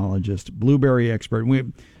entomologist, blueberry expert.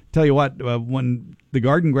 We tell you what, when the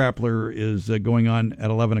Garden Grappler is going on at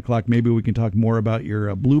 11 o'clock, maybe we can talk more about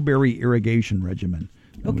your blueberry irrigation regimen.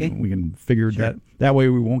 Okay. We can figure that way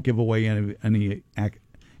we won't give away any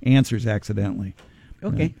answers accidentally.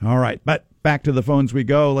 Okay. All right. But back to the phones we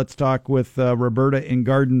go. Let's talk with Roberta in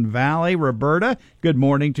Garden Valley. Roberta, good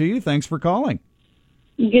morning to you. Thanks for calling.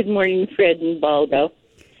 Good morning, Fred and Baldo.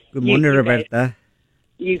 Good morning, Roberta.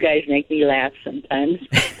 You guys make me laugh sometimes.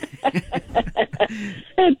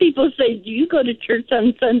 And people say, do you go to church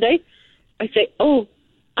on Sunday? I say, oh,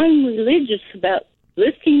 I'm religious about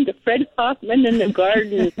listening to Fred Hoffman and the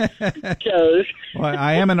garden shows. Well,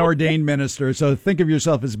 I am an ordained minister, so think of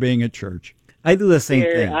yourself as being at church. I do the same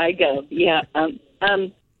Here thing. I go. Yeah.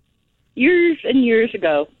 Years and years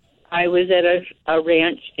ago, I was at a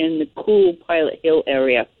ranch in the cool Pilot Hill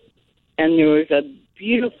area, and there was a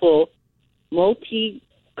beautiful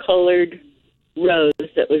multicolored rose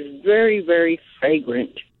that was very, very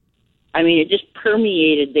fragrant. I mean, it just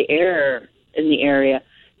permeated the air in the area.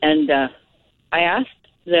 And I asked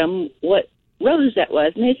them what rose that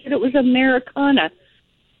was, and they said it was Americana.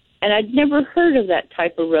 And I'd never heard of that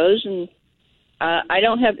type of rose, and I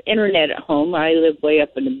don't have internet at home. I live way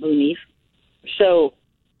up in the boonies. So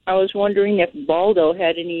I was wondering if Baldo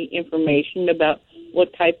had any information about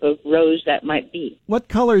what type of rose that might be. What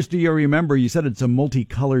colors do you remember? You said it's a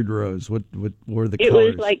multicolored rose. What were the It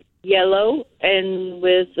colors? was like yellow and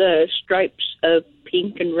with stripes of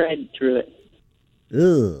pink and red through it.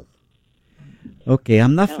 Ugh. Okay,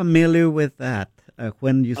 I'm not familiar with that.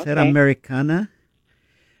 When you said Okay. Americana,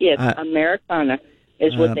 Yes, Americana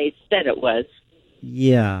is what they said it was.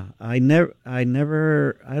 yeah, I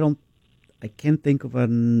can't think of a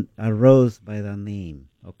rose by that name.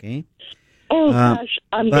 Okay. Oh, gosh,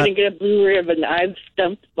 I'm going to get a blue ribbon. I've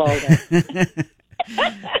stumped Baldo.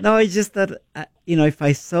 No, it's just that, if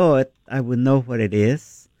I saw it, I would know what it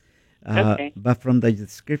is. Okay. But from the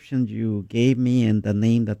description you gave me and the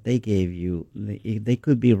name that they gave you, they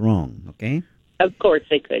could be wrong, okay? Of course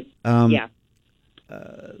they could. Yeah.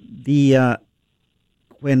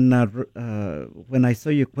 When I saw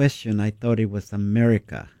your question, I thought it was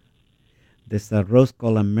America. There's a rose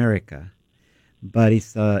called America, but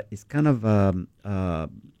it's kind of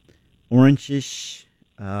orangish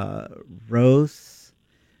rose,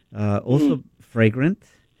 also fragrant,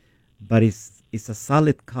 but it's a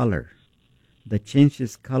solid color that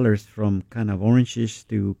changes colors from kind of orangish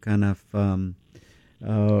to kind of an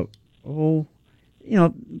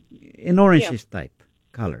orangish type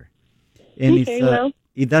color. And Okay,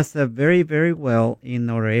 it does very, very well in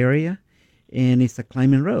our area, and it's a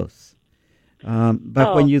climbing rose.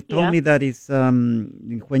 But when you told me that it's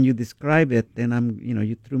when you describe it, then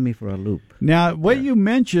you threw me for a loop. Now, what you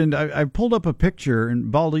mentioned, I pulled up a picture,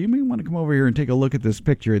 and Baldo, you may want to come over here and take a look at this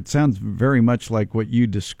picture. It sounds very much like what you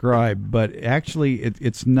described, but actually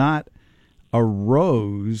it's not a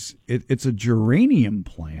rose. It's a geranium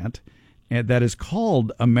plant that is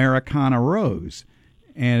called Americana rose.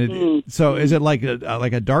 And so is it like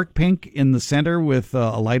a dark pink in the center with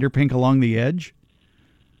a lighter pink along the edge?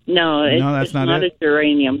 No, that's it's not not it? a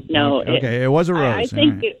geranium. No. Okay, it was a rose. I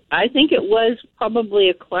think All right. I think it was probably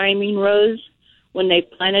a climbing rose when they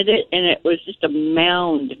planted it, and it was just a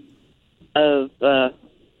mound of,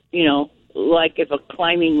 like if a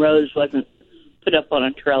climbing rose wasn't put up on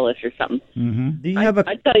a trellis or something. Mm-hmm. Do you have a?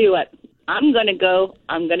 I tell you what, I'm gonna go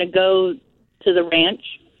to the ranch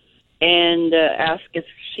and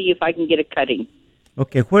see if I can get a cutting.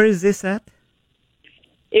 Okay, where is this at?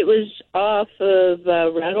 It was off of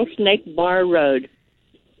Rattlesnake Bar Road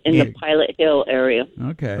in the Pilot Hill area.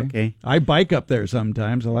 Okay. Okay. I bike up there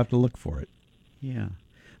sometimes. I'll have to look for it. Yeah.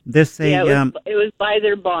 There's a It was by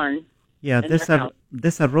their barn. yeah. in their house.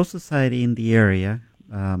 There's a Rose Society in the area,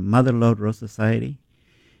 Mother Lode Rose Society,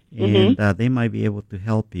 and they might be able to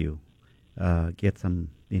help you get some,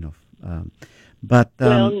 but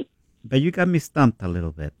you got me stumped a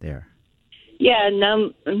little bit there. Yeah,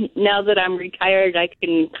 now that I'm retired, I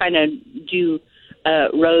can kind of do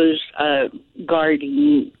rose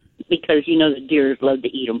gardening because, the deers love to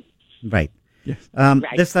eat them. Right. Yes. Right.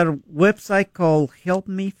 There's a website called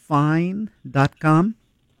helpmefind.com.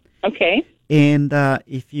 Okay. And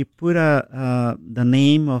if you put the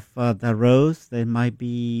name of the rose, they might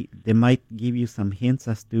give you some hints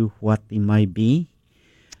as to what it might be.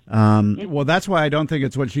 Well, that's why I don't think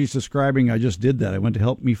it's what she's describing. I just did that. I went to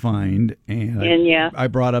Help Me Find, and I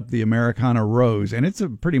brought up the Americana rose, and it's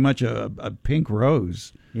pretty much a pink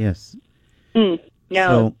rose. Yes.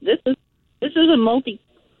 Now, this is a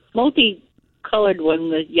multi-colored one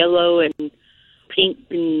with yellow and pink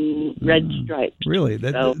and red stripes. Really?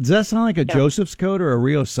 Does that sound like a Joseph's coat or a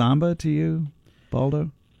Rio Samba to you,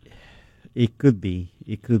 Baldo? It could be.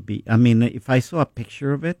 I mean, if I saw a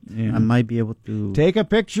picture of it, I might be able to take a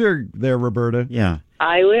picture there, Roberta. Yeah,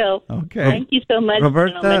 I will. Okay. Thank you so much,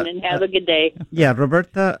 Roberta, gentlemen, and have a good day. Yeah,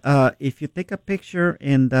 Roberta. If you take a picture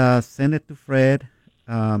and send it to Fred,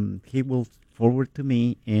 he will forward to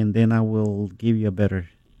me, and then I will give you a better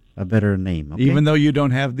name. Okay? Even though you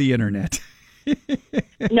don't have the internet.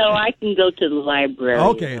 No, I can go to the library.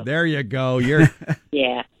 Okay, there you go. You're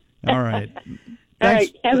yeah. all right. All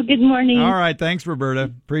right. Have a good morning. All right. Thanks, Roberta.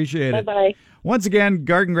 Appreciate it. Bye-bye. Once again,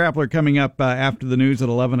 Garden Grappler coming up after the news at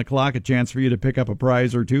 11 o'clock. A chance for you to pick up a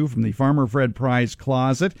prize or two from the Farmer Fred Prize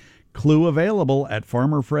Closet. Clue available at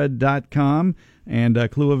farmerfred.com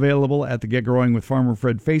and clue available at the Get Growing with Farmer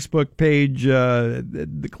Fred Facebook page.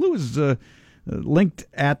 The clue is linked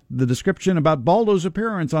at the description about Baldo's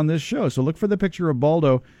appearance on this show. So look for the picture of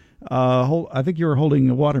Baldo. I think you were holding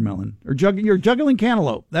a watermelon or you're juggling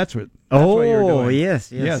cantaloupe. That's what you're doing.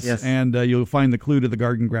 Yes. And you'll find the clue to the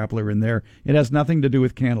Garden Grappler in there. It has nothing to do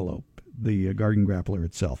with cantaloupe, the Garden Grappler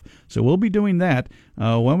itself. So we'll be doing that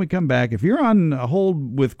when we come back. If you're on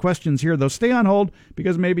hold with questions here, though, stay on hold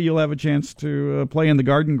because maybe you'll have a chance to play in the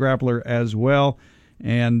Garden Grappler as well.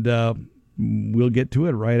 And we'll get to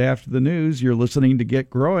it right after the news. You're listening to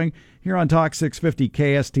Get Growing here on Talk 650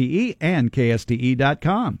 KSTE and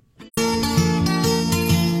KSTE.com.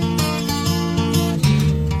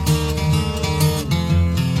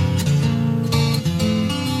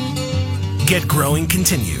 Get Growing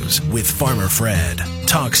continues with Farmer Fred.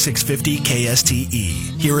 Talk 650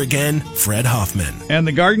 KSTE. Here again, Fred Hoffman. And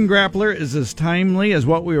the Garden Grappler is as timely as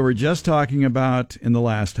what we were just talking about in the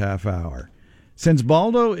last half hour. Since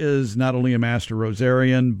Baldo is not only a master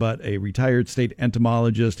rosarian, but a retired state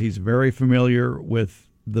entomologist, he's very familiar with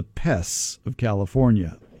the pests of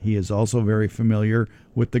California. He is also very familiar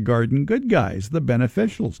with the garden good guys, the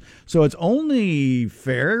beneficials. So it's only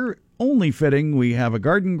fair, only fitting we have a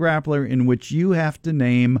Garden Grappler in which you have to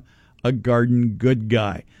name a garden good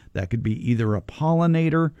guy. That could be either a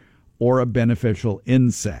pollinator or a beneficial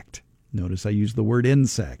insect. Notice I use the word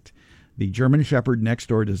insect. The German Shepherd next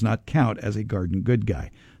door does not count as a garden good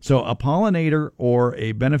guy. So a pollinator or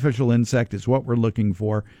a beneficial insect is what we're looking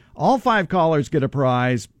for. All 5 callers get a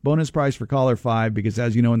prize, bonus prize for caller 5, because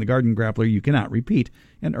as you know in the Garden Grappler, you cannot repeat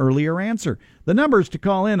an earlier answer. The numbers to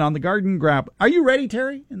call in on the Garden Grappler. Are you ready,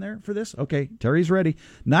 Terry, in there for this? Okay, Terry's ready.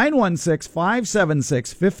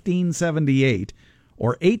 916-576-1578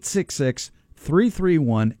 or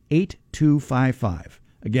 866-331-8255.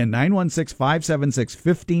 Again,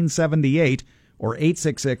 916-576-1578 or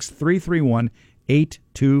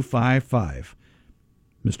 866-331-8255.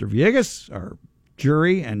 Mr. Villegas, our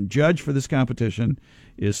jury and judge for this competition,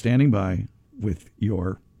 is standing by with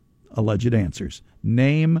your alleged answers.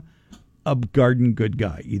 Name a garden good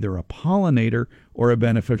guy, either a pollinator or a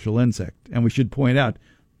beneficial insect. And we should point out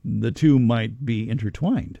the two might be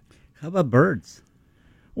intertwined. How about birds?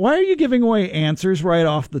 Why are you giving away answers right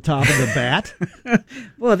off the top of the bat?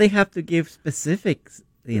 Well, they have to give specifics,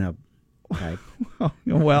 type.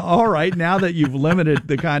 Well, all right. Now that you've limited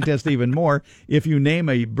the contest even more, if you name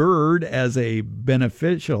a bird as a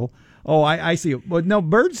beneficial, I see. Well, no,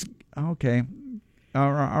 birds. Okay,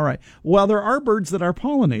 All right. Well, there are birds that are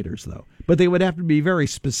pollinators, though, but they would have to be very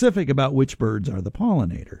specific about which birds are the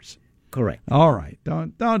pollinators. Correct. All right.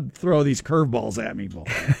 Don't throw these curveballs at me, Bull.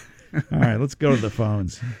 All right, let's go to the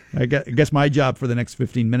phones. I guess my job for the next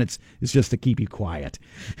 15 minutes is just to keep you quiet.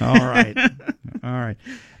 All right. All right.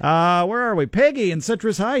 Where are we? Peggy in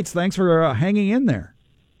Citrus Heights. Thanks for hanging in there.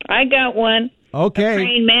 I got one. Okay. The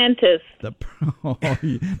praying mantis.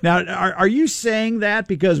 Now, are you saying that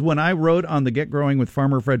because when I wrote on the Get Growing with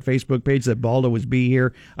Farmer Fred Facebook page that Baldo was be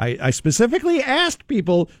here, I specifically asked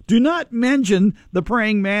people, do not mention the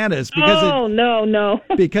praying mantis. Because no.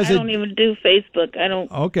 Because I don't even do Facebook. I don't.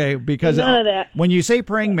 Okay, because none of that. When you say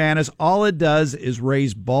praying mantis, all it does is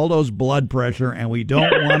raise Baldo's blood pressure, and we don't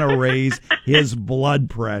want to raise his blood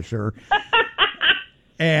pressure.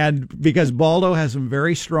 And because Baldo has some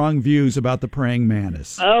very strong views about the praying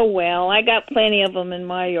mantis. Oh, well, I got plenty of them in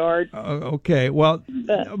my yard. Okay, well,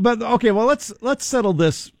 let's settle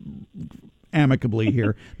this amicably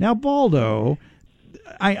here. Now, Baldo,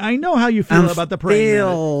 I know how you feel about the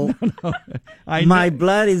praying mantis. My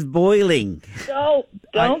blood is boiling.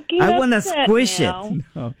 Don't get I want to upset squish now. it.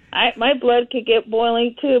 No. My blood could get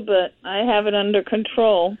boiling too, but I have it under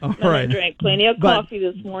control. All And right. I drank plenty of coffee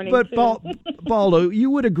this morning. But too. Baldo, you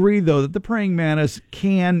would agree though that the praying mantis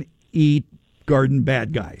can eat garden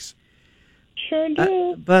bad guys. Sure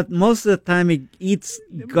do. But most of the time it eats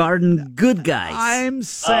garden good guys. I'm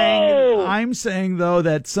saying though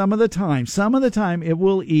that some of the time it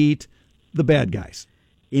will eat the bad guys.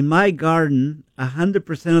 In my garden,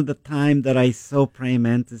 100% of the time that I saw praying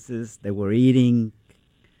mantises, they were eating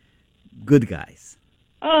good guys.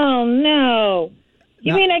 Oh, no.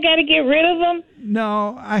 You mean I got to get rid of them?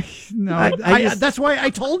 No, I just- that's why I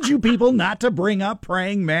told you people not to bring up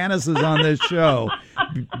praying mantises on this show.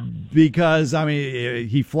 Because, I mean,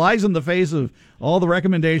 he flies in the face of all the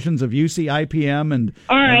recommendations of UC IPM and,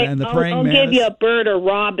 All right, and the praying I'll mantis. give you a bird, a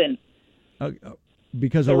robin.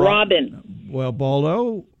 Because A of robin. Well,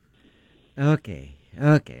 Baldo, Okay.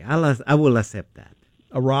 I will accept that.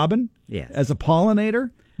 a robin? Yes. As a pollinator?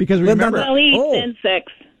 Because Well, remember... Well, he eats Oh.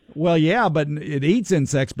 insects. Well, yeah, but it eats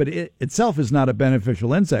insects, but it itself is not a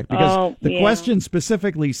beneficial insect because the yeah. question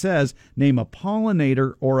specifically says name a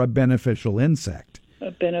pollinator or a beneficial insect.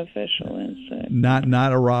 A beneficial insect.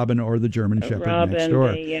 Not a robin or the German shepherd robin, next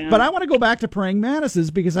door. yeah. But I want to go back to praying mantises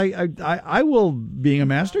because I will, being a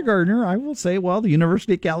master gardener, I will say, well, the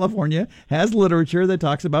University of California has literature that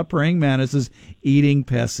talks about praying mantises eating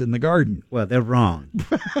pests in the garden. Well, they're wrong.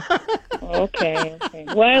 Okay.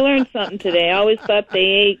 Well, I learned something today. I always thought they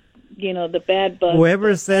ate, the bad bugs.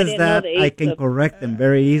 Whoever says didn't know that, they I ate can the- correct them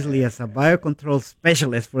very easily as a biocontrol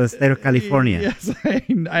specialist for the state of California. Yes,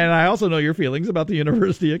 and I also know your feelings about the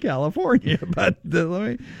University of California. But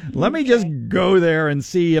let me just go there and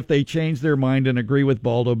see if they change their mind and agree with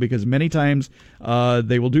Baldo, because many times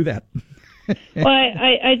they will do that. Well,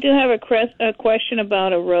 I do have a question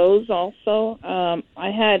about a rose also. I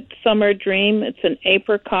had Summer Dream. It's an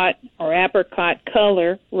apricot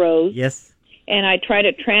color rose. Yes. And I tried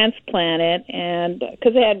to transplant it, and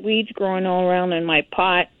because it had weeds growing all around in my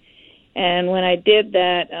pot. And when I did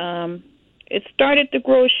that, it started to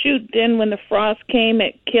grow a shoot. Then when the frost came,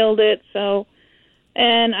 it killed it. So,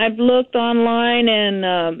 and I've looked online,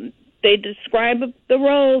 and they describe the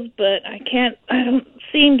rose, but I don't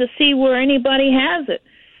seem to see where anybody has it.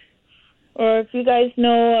 Or if you guys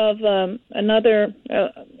know of another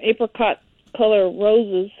apricot color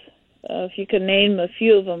roses, if you could name a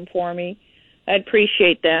few of them for me, I'd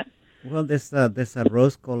appreciate that. Well, there's a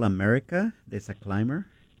rose called America. There's a climber.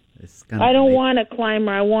 It's kind of I don't want a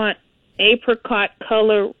climber. I want apricot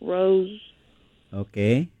color rose.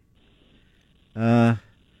 Okay. And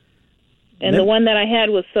the one that I had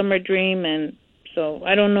was Summer Dream, and so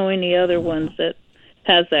I don't know any other ones that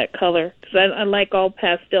has that color, because I like all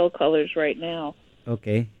pastel colors right now.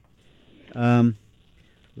 Okay.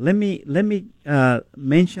 Let me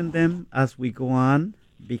mention them as we go on,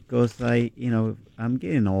 because I'm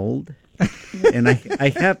getting old, and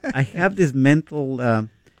I have these mental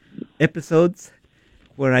episodes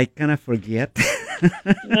where I kind of forget.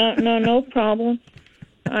 No problem.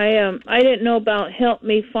 I didn't know about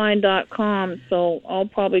helpmefind.com, so I'll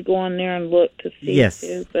probably go on there and look to see. Yes.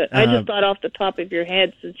 Too. But I just thought off the top of your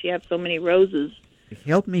head, since you have so many roses,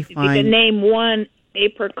 Help me if you can find. name one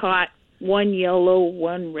apricot, one yellow,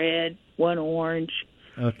 one red, one orange.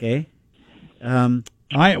 Okay.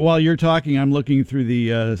 While you're talking, I'm looking through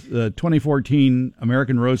the 2014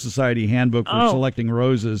 American Rose Society Handbook for Selecting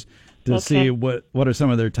Roses to see what are some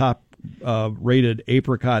of their top rated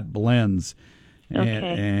apricot blends.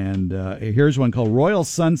 And here's one called Royal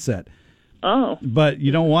Sunset. Oh. But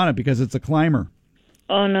you don't want it because it's a climber.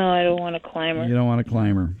 Oh, no, I don't want a climber. You don't want a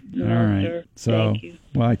climber. No, All right. sir. So, Thank you.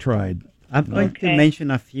 well, I tried. I'm going to Okay.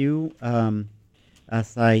 mention a few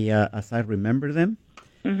as I remember them.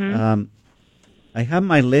 Mm-hmm. I have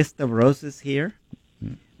my list of roses here.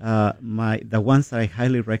 The ones I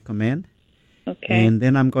highly recommend. Okay. And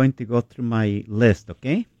then I'm going to go through my list.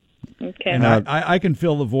 Okay. Okay. And I can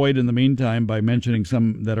fill the void in the meantime by mentioning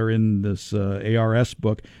some that are in this ARS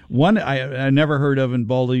book. One I never heard of, and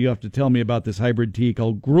Baldo, you have to tell me about this hybrid tea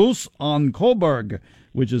called Gruß an Kohlberg,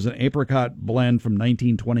 which is an apricot blend from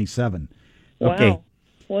 1927. Wow. Okay.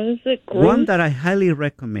 What is it? One that I highly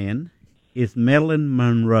recommend is Marilyn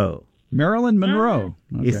Monroe. Marilyn Monroe.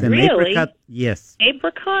 Okay. It's an Really? apricot. Yes.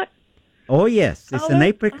 Apricot? Oh, yes. It's an that's-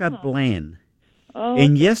 apricot blend. Oh,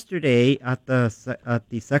 And yesterday at the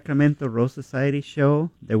Sacramento Rose Society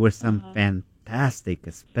show, there were some fantastic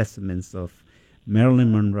specimens of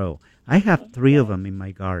Marilyn Monroe. I have 3 of them in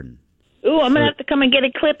my garden. ooh, I'm going to have to come and get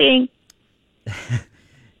a clipping.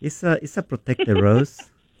 It's a protected rose.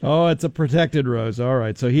 Oh, it's a protected rose. All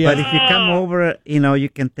right. So he But has, if you come over, you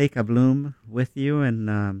can take a bloom with you,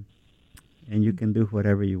 and you can do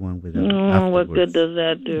whatever you want with it. Oh, what good afterwards. does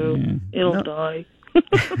that do? It'll No. die.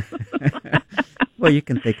 Well, you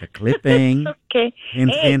can take a clipping. Okay.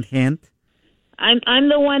 Hint, Hey, hint, hint. I'm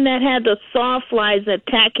the one that had the sawflies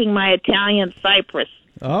attacking my Italian cypress.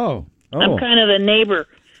 oh, I'm kind of the neighbor.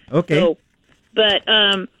 Okay. So, but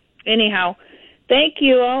anyhow, thank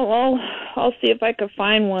you. I'll see if I can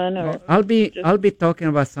find one. Or I'll be talking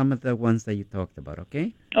about some of the ones that you talked about.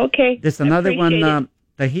 Okay. okay. There's I another one, appreciate it.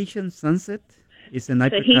 Tahitian Sunset. It's an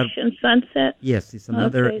apricot. Tahitian sunset. Yes, it's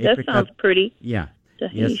another Okay, that apricot. sounds pretty. Yeah.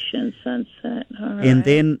 Yes. Tahitian sunset. All right. And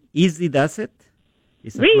then Easy Does It.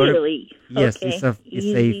 It's a really? Yes, Okay. it's a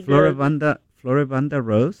Easy Floribunda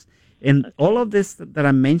rose, and all of this that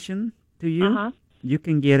I mentioned to you, Uh-huh. you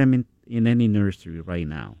can get them in any nursery right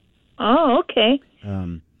now. Oh, okay.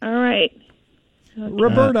 Um, All right.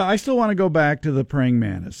 Roberta, I still want to go back to the praying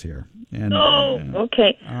mantis here. And Oh,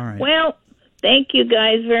 okay. all right. Well, thank you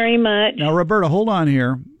guys very much. Now, Roberta, hold on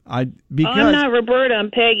here. Because I'm not Roberta.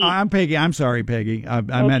 I'm Peggy. I'm Peggy. I'm sorry, Peggy. I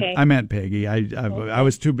Okay. meant Peggy. I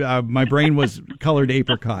was too. My brain was colored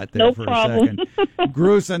apricot there No for problem. a second.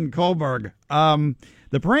 Gruß an Kohlberg.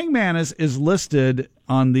 The praying mantis is listed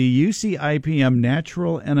on the UCIPM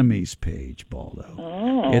Natural Enemies page, Baldo.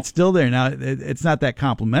 Oh. It's still there. Now, it's not that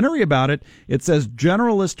complimentary about it. It says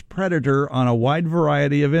generalist predator on a wide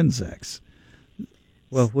variety of insects.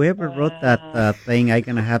 well, whoever wrote that thing, I'm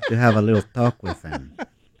gonna have to have a little talk with them.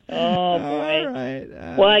 Oh, boy. All right.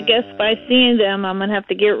 Well, I guess by seeing them, I'm going to have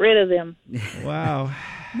to get rid of them. Wow.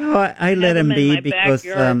 No, I let them them in be my because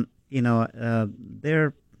backyard.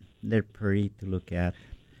 they're pretty to look at.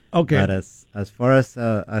 Okay. But as far as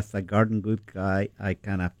a garden good guy, I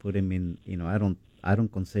kind of put him in. I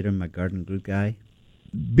don't consider him a garden good guy.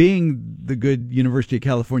 Being the good University of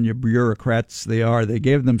California bureaucrats they are, they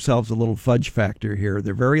gave themselves a little fudge factor here.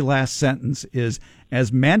 Their very last sentence is,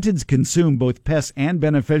 as mantids consume both pests and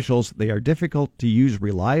beneficials, they are difficult to use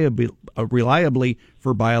reliably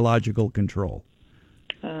for biological control.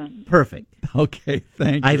 Perfect. Okay,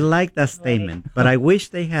 thank I you. like that statement, but I wish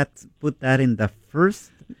they had put that in the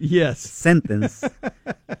first Yes. sentence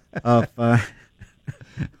of All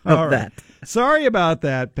right. that. Sorry about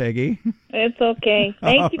that, Peggy. It's okay.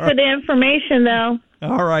 Thank you for the information, though.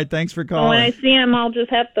 All right, thanks for And when I calling. see them, I'll just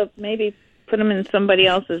have to maybe put them in somebody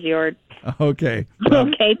else's yard. Okay.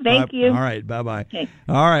 Okay, thank you. All right, bye-bye. Okay.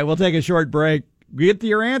 All right, we'll take a short break. Get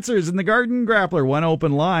your answers in the Garden Grappler. One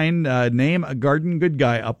open line. Name a garden good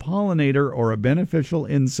guy, a pollinator, or a beneficial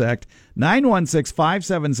insect.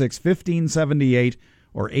 916-576-1578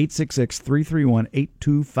 or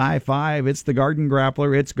 866-331-8255. It's the Garden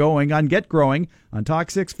Grappler. It's going on Get Growing on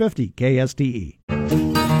Talk 650 KSTE.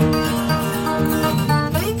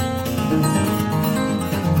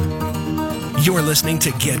 You're listening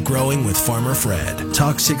to Get Growing with Farmer Fred.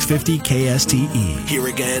 Talk 650 KSTE. Here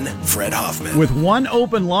again, Fred Hoffman. With one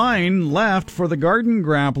open line left for the Garden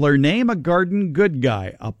Grappler, name a garden good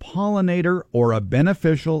guy, a pollinator, or a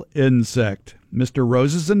beneficial insect. Mr.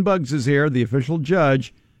 Roses and Bugs is here, the official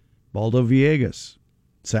judge, Baldo Villegas,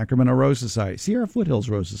 Sacramento Rose Society, Sierra Foothills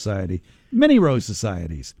Rose Society, many rose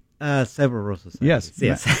societies. Several roses. Yes,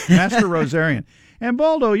 Master Rosarian. And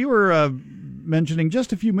Baldo, you were mentioning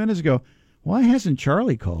just a few minutes ago, why hasn't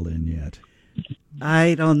Charlie called in yet?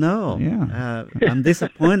 I don't know. Yeah. I'm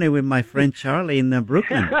disappointed with my friend Charlie in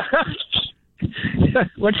Brooklyn.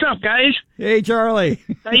 What's up, guys? Hey, Charlie.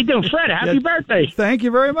 How you doing, Fred? Happy Yeah. birthday! Thank you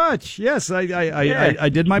very much. Yes, I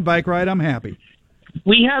did my bike ride. I'm happy.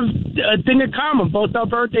 We have a thing in common. Both our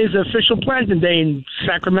birthdays are official planting day in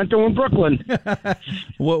Sacramento and Brooklyn.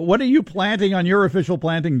 What are you planting on your official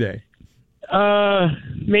planting day?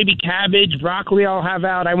 Maybe cabbage, broccoli I'll have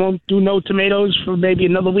out. I won't do no tomatoes for maybe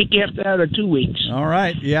another week after that or 2 weeks. All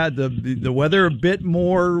right. Yeah, the weather a bit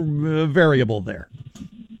more variable there.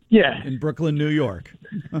 Yeah. In Brooklyn, New York.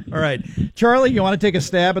 All right. Charlie, you want to take a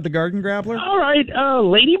stab at the Garden Grappler? All right.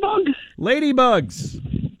 Ladybug? Ladybugs.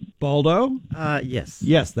 Baldo? Yes.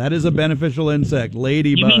 Yes, that is a beneficial insect.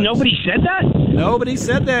 Ladybugs. You mean nobody said that? Nobody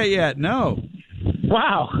said that yet. No.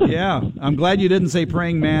 Wow. Yeah. I'm glad you didn't say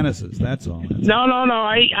praying mantises. That's all. No.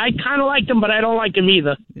 I kind of like them, but I don't like them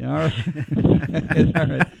either. Yeah, all right. All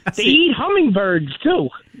right. They eat hummingbirds, too.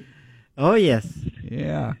 Oh, yes.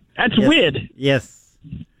 Yeah. That's Yes. weird. Yes.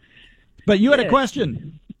 But you had a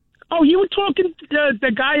question. Oh, you were talking to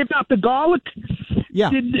the guy about the garlic? Yeah.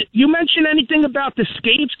 Did you mention anything about the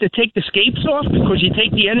scapes, to take the scapes off because you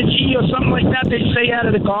take the energy or something like that, they say, out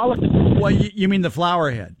of the garlic? Well, you mean the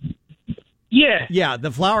flower head? Yeah. Yeah,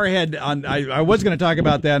 the flower head. I was going to talk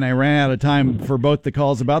about that, and I ran out of time for both the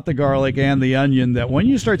calls about the garlic and the onion. That when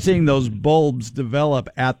you start seeing those bulbs develop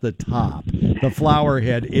at the top, the flower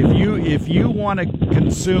head, if you want to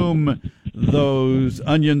consume those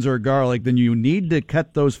onions or garlic, then you need to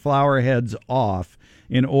cut those flower heads off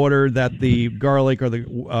in order that the garlic or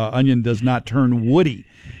the onion does not turn woody.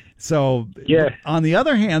 So, yeah. On the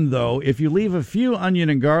other hand, though, if you leave a few onion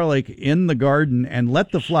and garlic in the garden and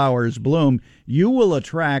let the flowers bloom, you will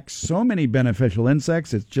attract so many beneficial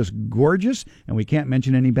insects. It's just gorgeous, and we can't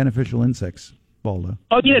mention any beneficial insects, Baldo.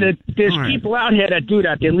 Oh, yeah, there's people out here that do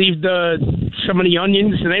that. They leave some of the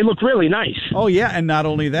onions, and they look really nice. Oh, yeah, and not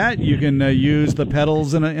only that, you can use the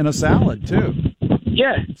petals in a salad, too.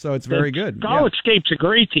 Yeah. So it's very good. Garlic scapes are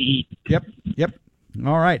great to eat. Yep.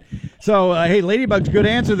 All right. So, hey, ladybugs, good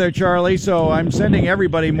answer there, Charlie. So I'm sending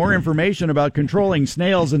everybody more information about controlling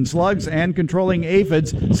snails and slugs and controlling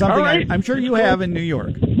aphids, something right. I'm sure you have in New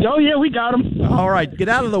York. Oh, yeah, we got them. All right. Get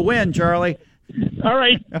out of the wind, Charlie. All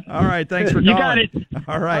right. All right. Thanks for calling. You got it.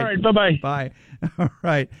 All right. All right. Bye-bye. Bye. All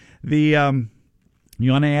right. You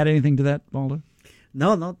want to add anything to that, Baldo?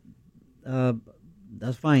 No.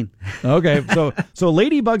 That's fine. Okay. So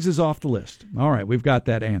ladybugs is off the list. All right. We've got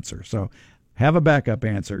that answer. So have a backup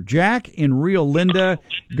answer. Jack in Rio Linda,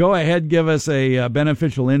 go ahead. Give us a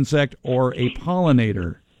beneficial insect or a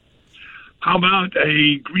pollinator. How about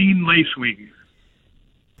a green lacewing?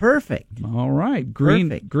 Perfect. All right. Green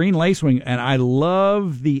lacewing. And I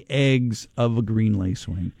love the eggs of a green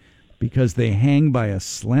lacewing because they hang by a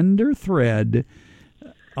slender thread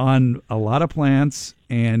on a lot of plants,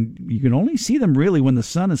 and you can only see them really when the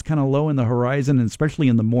sun is kind of low in the horizon, and especially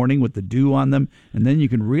in the morning with the dew on them, and then you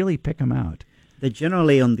can really pick them out. They're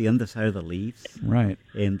generally on the underside of the leaves. Right.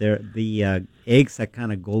 And the eggs are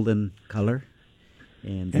kind of golden color.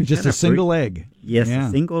 And just a single egg. Yes, yeah.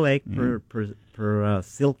 A single egg per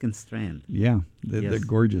silken strand. Yeah, they're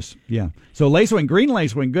gorgeous. Yeah. So lacewing, green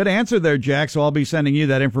lacewing, good answer there, Jack. So I'll be sending you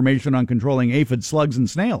that information on controlling aphids, slugs, and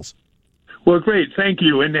snails. Well, great. Thank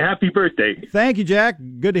you, and happy birthday. Thank you, Jack.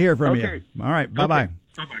 Good to hear from you. Okay. All right. Bye-bye. Okay.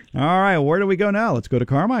 Bye-bye. All right. Where do we go now? Let's go to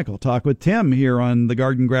Carmichael. Talk with Tim here on the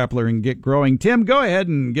Garden Grappler and Get Growing. Tim, go ahead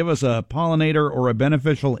and give us a pollinator or a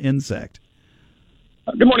beneficial insect.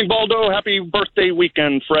 Good morning, Baldo. Happy birthday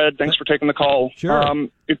weekend, Fred. Thanks for taking the call. Sure.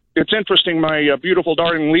 It's interesting. My beautiful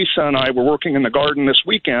darling Lisa and I were working in the garden this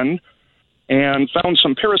weekend and found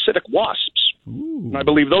some parasitic wasps. Ooh. And I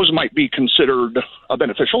believe those might be considered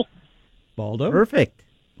beneficial. Baldo? Perfect.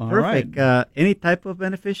 All Perfect. right. Any type of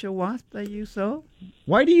beneficial wasp that you saw?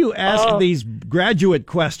 Why do you ask these graduate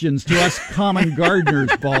questions to us common gardeners,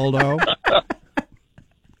 Baldo?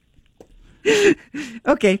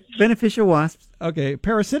 Okay, beneficial wasps. Okay,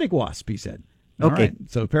 parasitic wasp, he said. All Okay. right.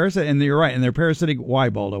 So parasitic, and you're right, and they're parasitic. Why,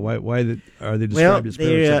 Baldo? Why are they described as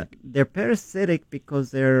parasitic? They're parasitic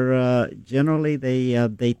because they're generally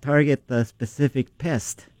they target a specific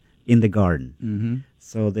pest in the garden. Mm-hmm.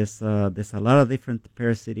 So there's a lot of different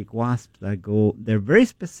parasitic wasps that go. They're very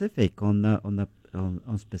specific on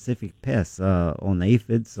specific pests, on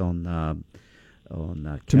aphids, on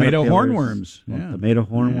Tomato caterpillars, hornworms. on Yeah. tomato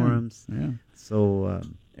hornworms. Yeah. So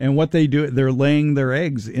and what they do, they're laying their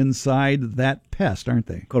eggs inside that pest, aren't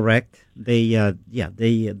they? correct. They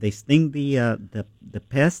sting the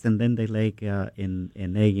pest, and then they lay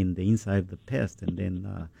an egg in the inside of the pest, and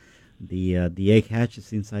then the egg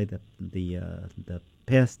hatches inside the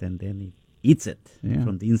pest, and then it eats it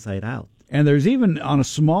from the inside out. And there's even, on a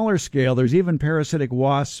smaller scale, there's even parasitic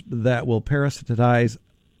wasps that will parasitize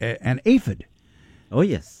an aphid. Oh,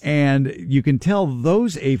 yes. And you can tell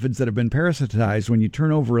those aphids that have been parasitized when you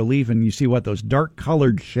turn over a leaf and you see those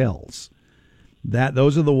dark-colored shells.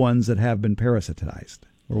 Those are the ones that have been parasitized,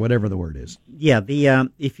 or whatever the word is. Yeah,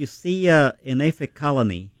 if you see an aphid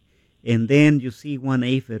colony, and then you see one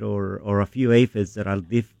aphid or a few aphids that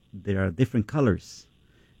are different colors,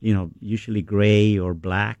 usually gray or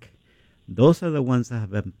black, those are the ones that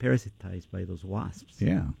have been parasitized by those wasps.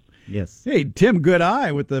 Yeah. Yes. Hey, Tim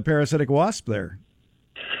Goodeye with the parasitic wasp there.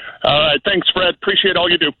 All right. Thanks, Fred. Appreciate all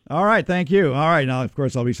you do. All right. Thank you. All right. Now, of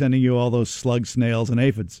course, I'll be sending you all those slugs, snails, and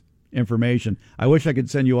aphids information. I wish I could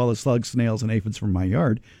send you all the slugs, snails, and aphids from my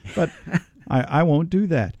yard, but I won't do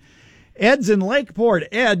that. Ed's in Lakeport.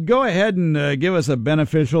 Ed, go ahead and give us a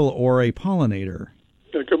beneficial or a pollinator.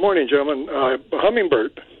 Good morning, gentlemen.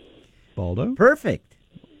 Hummingbird. Baldo? Perfect.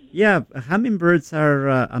 Yeah, hummingbirds are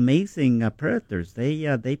amazing predators. They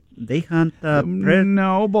hunt predators.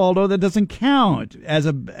 No, Baldo, that doesn't count.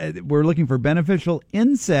 We're looking for beneficial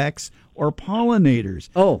insects or pollinators.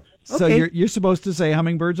 Oh, okay. So you're supposed to say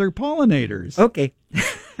hummingbirds are pollinators. Okay.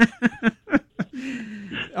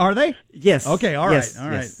 Are they? Yes. Okay, all right, yes, all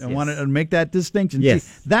right. yes, I wanted to make that distinction. Yes.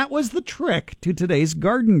 See, that was the trick to today's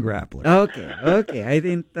garden grappler. Okay. I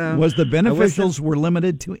didn't... was the beneficials were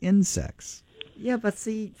limited to insects. Yeah, but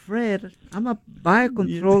see, Fred, I'm a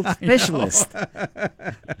biocontrol specialist.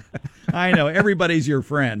 I know. Everybody's your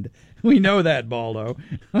friend. We know that, Baldo.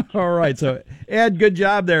 All right. So, Ed, good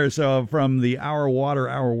job there. So, from the Our Water,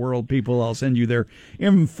 Our World people, I'll send you their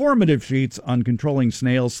informative sheets on controlling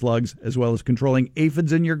snails, slugs, as well as controlling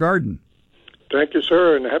aphids in your garden. Thank you,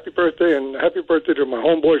 sir, and happy birthday to my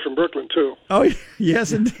homeboy from Brooklyn, too. Oh,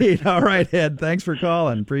 yes, indeed. All right, Ed. Thanks for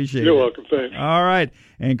calling. Appreciate it. You're welcome. Thanks. All right.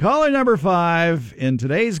 And caller number 5 in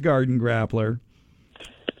today's Garden Grappler.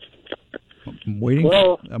 I'm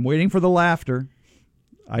waiting for the laughter.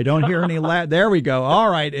 I don't hear any There we go. All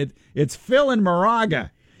right. It's Phil in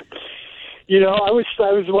Moraga. I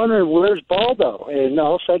was wondering, where's Baldo? And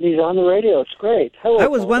all of a sudden he's on the radio. It's great. Hello, I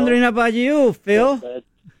was Baldo. wondering about you, Phil.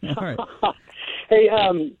 All right. Hey,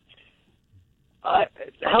 how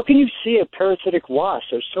can you see a parasitic wasp?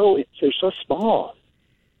 They're so small.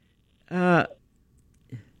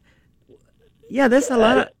 Yeah, there's a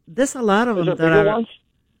lot of them that bigger are. Ones?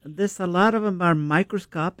 There's a lot of them are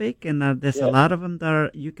microscopic, and there's a lot of them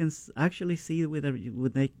that you can actually see with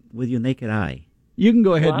your naked eye. You can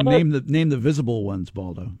go ahead and name the visible ones,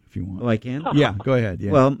 Baldo, if you want. Oh, I can? Yeah, go ahead.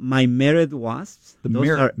 Yeah. Well, myriad wasps.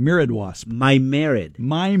 Myriad wasp.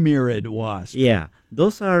 Myriad wasp. Yeah,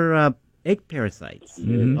 those are egg parasites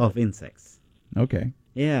of insects. Okay.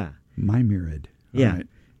 Yeah. Myriad. Yeah. Right.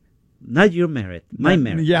 Not your merit. My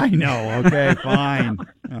merit. Yeah, I know. Okay, fine.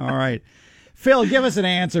 All right. Phil, give us an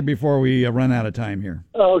answer before we run out of time here.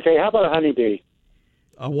 Okay, how about a honeybee?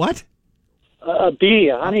 A what? A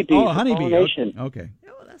honeybee. Oh, a honeybee. Okay.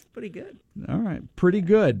 Oh, that's pretty good. All right. Pretty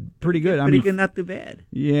good. Pretty good, not too bad.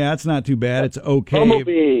 Yeah, it's not too bad. It's okay.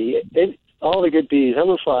 Bumblebee. All the good bees.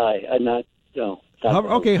 Hoverfly.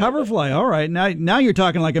 Okay, hoverfly. All right. Now you're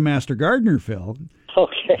talking like a master gardener, Phil.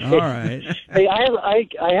 Okay. All right. Hey,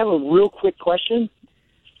 I have a real quick question.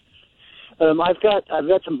 I've got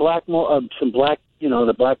some black mold,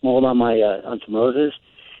 the black mold on my on some roses,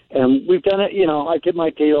 and we've done it. I did my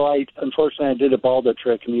deal. Unfortunately I did a Baldo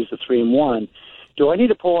trick and used a 3-in-1. Do I need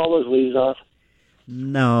to pull all those leaves off?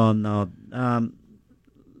 No.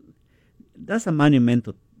 That's a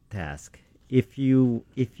monumental task. If you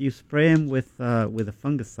spray them with a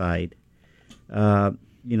fungicide,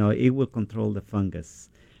 it will control the fungus.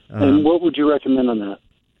 And what would you recommend on that?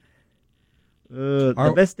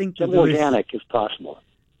 The best thing to do organic, if possible.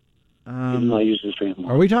 Even though I use the 3-in-1.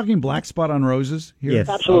 Are we talking black spot on roses here? Yes.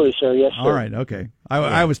 Absolutely, sir. Yes, sir. All right, okay.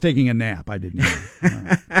 I was taking a nap. I didn't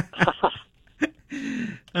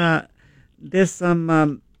know. There's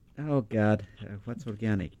some, what's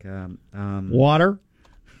organic? Water?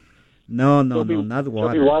 No, not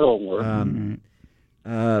water. Water won't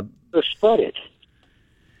work. Spread it.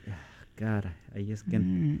 God, I just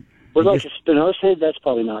can't. What about spinosad? That's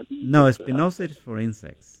probably not. No, spinosad is for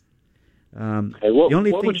insects. Okay,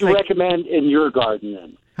 what would you recommend in your garden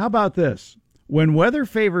then? How about this? When weather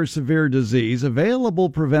favors severe disease, available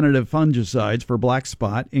preventative fungicides for black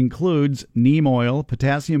spot includes neem oil,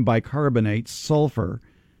 potassium bicarbonate, sulfur.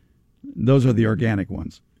 Those are the organic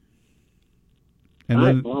ones.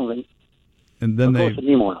 And then they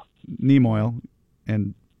neem oil. Neem oil,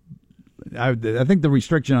 and I think the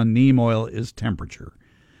restriction on neem oil is temperature.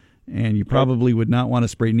 And you probably would not want to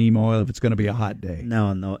spray neem oil if it's going to be a hot day.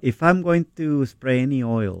 No. If I'm going to spray any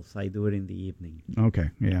oils, I do it in the evening. Okay,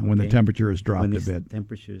 yeah, when the temperature has dropped a bit.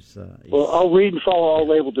 Temperatures. Well, I'll read and follow all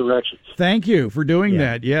label directions. Thank you for doing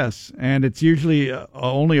that, yes. And it's usually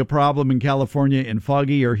only a problem in California in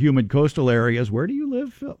foggy or humid coastal areas. Where do you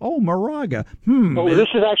live? Oh, Moraga. Oh, this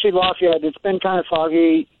is actually Lafayette. It's been kind of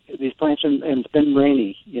foggy, these plants, and it's been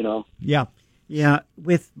rainy, you know. Yeah. Yeah,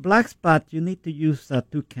 with black spot, you need to use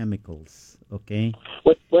 2 chemicals, okay?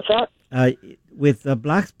 What's that? With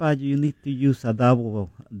black spot, you need to use a double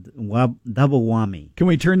whammy. Can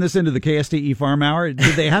we turn this into the KSTE Farm Hour?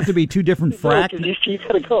 Do they have to be 2 different frac? You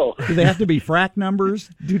gotta go. Do they have to be frac numbers?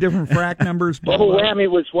 2 different frac numbers? Double whammy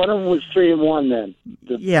was one of them was 3 and 1 then.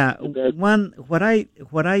 One. What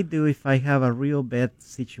I do if I have a real bad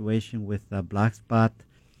situation with black spot,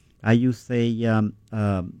 I use a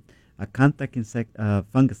contact insect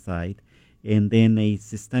fungicide, and then a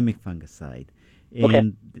systemic fungicide.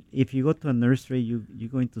 And if you go to a nursery, you're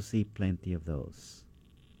going to see plenty of those.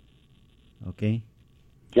 Okay?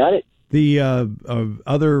 Got it. The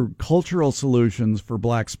other cultural solutions for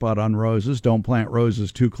black spot on roses: don't plant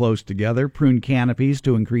roses too close together, prune canopies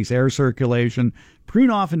to increase air circulation, prune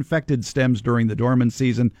off infected stems during the dormant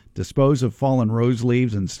season, dispose of fallen rose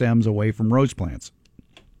leaves and stems away from rose plants.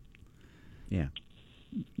 Yeah.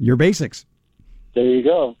 Your basics. There you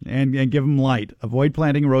go. And give them light. Avoid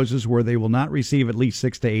planting roses where they will not receive at least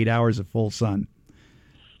 6 to 8 hours of full sun.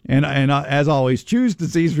 And as always, choose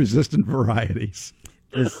disease-resistant varieties.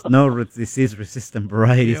 There's no disease-resistant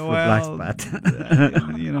varieties for black spot.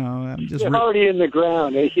 I'm just already in the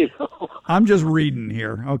ground. I'm just reading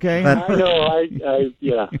here, okay? I know.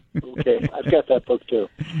 Yeah. Okay. I've got that book too.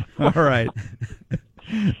 All right.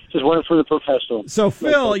 Just one for the professional. So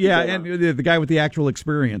Phil, and the guy with the actual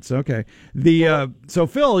experience. Okay. So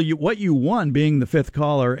Phil, what you won being the 5th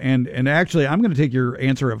caller, and actually I'm going to take your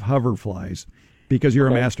answer of hoverflies because you're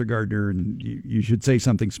a master gardener and you should say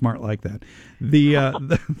something smart like that. The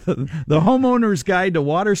homeowner's guide to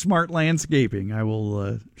water smart landscaping. I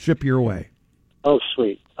will ship your way. Oh,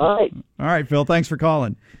 sweet. All right, Phil. Thanks for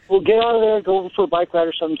calling. Well, get out of there, go for a bike ride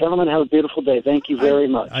or something. Gentlemen, have a beautiful day. Thank you very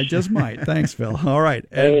much. I just might. Thanks, Phil. All right.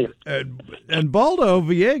 And Baldo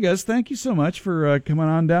Villegas, thank you so much for coming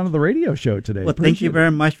on down to the radio show today. Well, thank you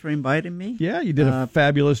very much for inviting me. Yeah, you did a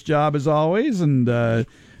fabulous job as always, and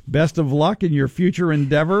best of luck in your future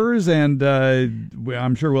endeavors, and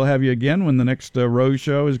I'm sure we'll have you again when the next Rose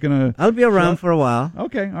Show is going to... I'll be around for a while.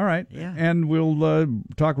 Okay, all right. Yeah. And we'll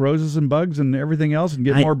talk roses and bugs and everything else and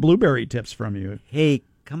get more blueberry tips from you. Hey,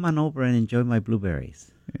 come on over and enjoy my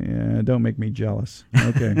blueberries. Yeah, don't make me jealous.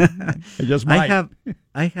 Okay. I just might.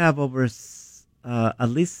 I have over at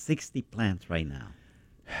least 60 plants right now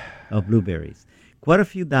of blueberries. Quite a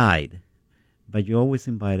few died. But you're always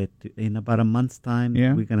invited to. In about a month's time,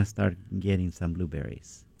 we're gonna start getting some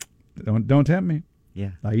blueberries. Don't tempt me.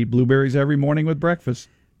 Yeah, I eat blueberries every morning with breakfast.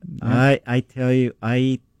 Yeah. I tell you,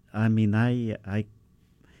 I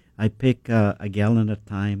pick a gallon at a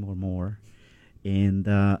time or more, and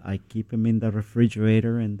I keep them in the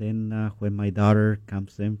refrigerator. And then when my daughter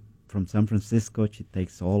comes in from San Francisco, she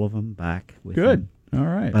takes all of them back with her. Good. All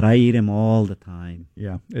right. But I eat them all the time.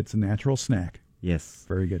 Yeah, it's a natural snack. Yes.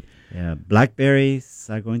 Very good. Yeah, blackberries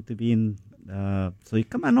are going to be in. So you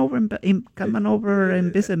come on over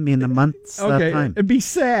and visit me in a month's time. And be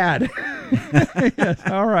sad. Yes.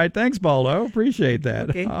 All right. Thanks, Baldo. Appreciate that.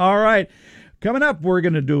 Okay. All right. Coming up, we're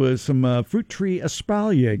going to do some fruit tree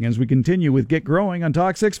espaliering as we continue with Get Growing on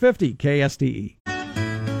Talk 650 KSTE.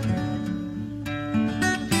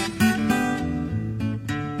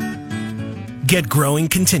 Get Growing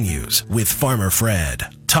continues with Farmer Fred.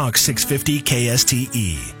 Talk 650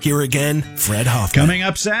 KSTE. Here again, Fred Hoffman. Coming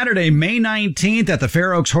up Saturday, May 19th at the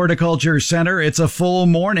Fair Oaks Horticulture Center. It's a full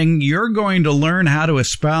morning. You're going to learn how to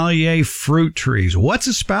espalier fruit trees. What's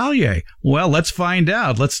espalier? Well, let's find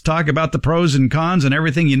out. Let's talk about the pros and cons and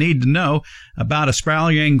everything you need to know about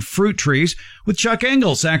espaliering fruit trees with Chuck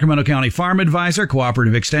Engel, Sacramento County Farm Advisor,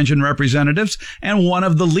 Cooperative Extension Representatives, and one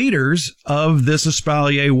of the leaders of this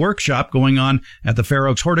espalier workshop going on at the Fair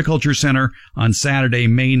Oaks Horticulture Center on Saturday,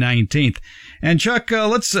 May 19th. And Chuck,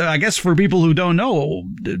 let's, I guess for people who don't know,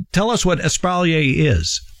 tell us what espalier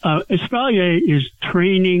is. Espalier is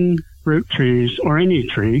training fruit trees or any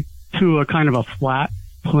tree to a kind of a flat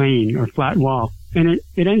plane or flat wall. And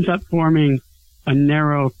it ends up forming a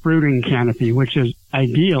narrow fruiting canopy, which is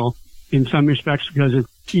ideal in some respects because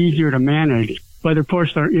it's easier to manage. But of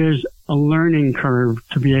course, there is a learning curve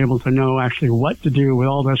to be able to know actually what to do with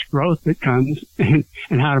all this growth that comes and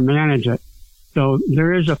how to manage it. So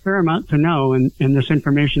there is a fair amount to know, and this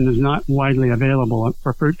information is not widely available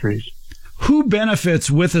for fruit trees. Who benefits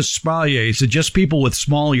with espalier? Is it just people with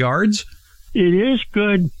small yards? It is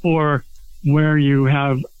good for where you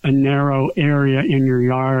have a narrow area in your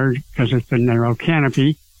yard because it's a narrow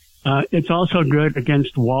canopy. It's also good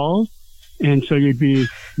against walls, and so you'd be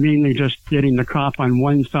mainly just getting the crop on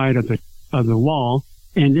one side of the wall.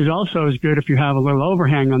 And it also is good if you have a little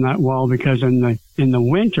overhang on that wall, because in the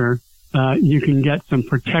winter you can get some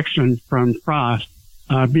protection from frost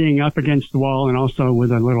being up against the wall, and also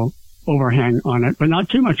with a little overhang on it, but not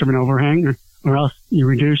too much of an overhang, or else you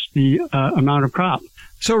reduce the amount of crop.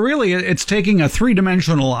 So really, it's taking a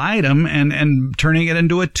three-dimensional item and turning it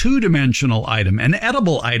into a two-dimensional item, an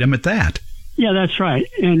edible item at that. Yeah, that's right.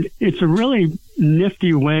 And it's a really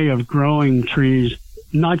nifty way of growing trees,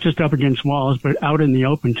 not just up against walls, but out in the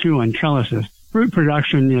open too on trellises. Fruit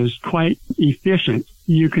production is quite efficient.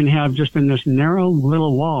 You can have just in this narrow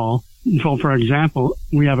little wall. So, for example,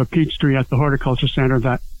 we have a peach tree at the Horticulture Center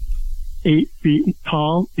that's 8 feet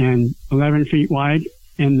tall and 11 feet wide,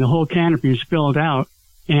 and the whole canopy is filled out.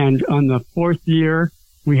 And on the 4th year,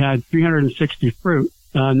 we had 360 fruit.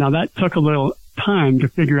 Now that took a little time to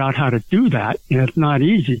figure out how to do that. And it's not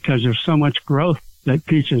easy because there's so much growth that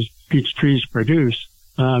peach trees produce.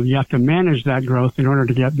 You have to manage that growth in order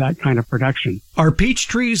to get that kind of production. Are peach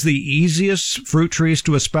trees the easiest fruit trees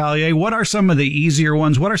to espalier? What are some of the easier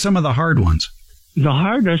ones? What are some of the hard ones? The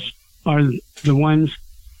hardest are the ones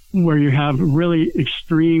where you have really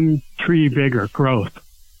extreme tree vigor growth.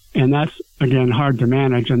 And that's, again, hard to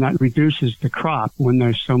manage, and that reduces the crop when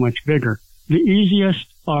there's so much vigor. The easiest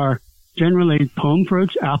are generally pome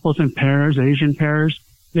fruits, apples and pears, Asian pears.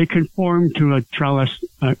 They conform to a trellis,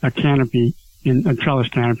 a canopy, in a trellis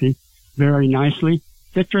canopy very nicely.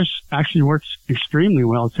 Citrus actually works extremely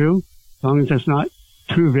well, too, as long as it's not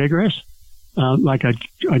too vigorous, like a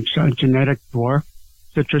genetic dwarf.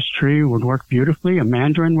 Citrus tree would work beautifully. A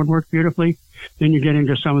mandarin would work beautifully. Then you get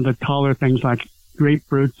into some of the taller things like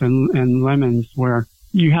grapefruits and lemons, where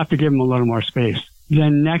you have to give them a little more space.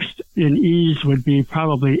 Then next in ease would be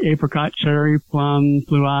probably apricot, cherry, plum,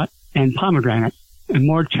 bluot, and pomegranate. And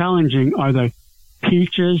more challenging are the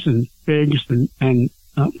peaches and figs and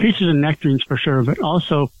peaches and nectarines for sure, but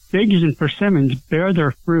also figs and persimmons bear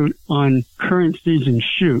their fruit on current season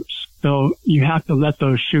shoots. So you have to let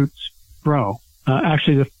those shoots grow.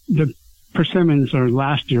 Actually, the persimmons are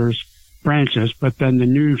last year's branches, but then the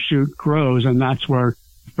new shoot grows, and that's where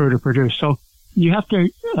fruit are produced. So you have to,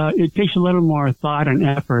 it takes a little more thought and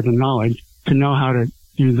effort and knowledge to know how to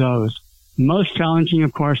do those. Most challenging,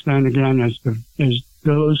 of course, then again, is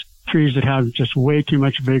those trees that have just way too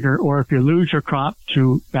much vigor, or if you lose your crop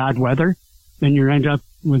to bad weather, then you end up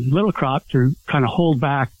with little crop to kind of hold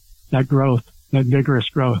back that growth, that vigorous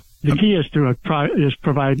growth. The key is to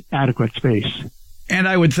provide adequate space. And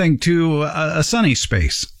I would think, too, a sunny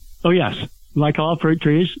space. Oh, yes. Like all fruit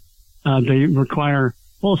trees, they require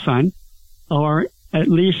full sun, or at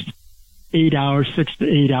least 6 to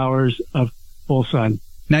 8 hours of full sun.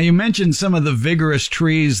 Now, you mentioned some of the vigorous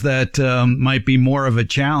trees that might be more of a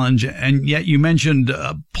challenge, and yet you mentioned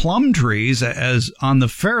plum trees as on the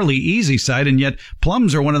fairly easy side, and yet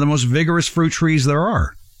plums are one of the most vigorous fruit trees there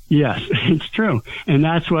are. Yes, it's true. And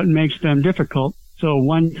that's what makes them difficult. So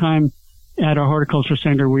one time at our horticulture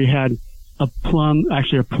center, we had a plum,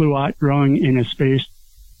 actually a pluot, growing in a space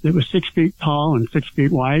that was 6 feet tall and 6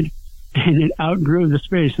 feet wide, and it outgrew the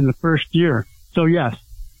space in the first year. So yes,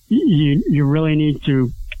 you really need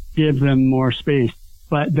to give them more space.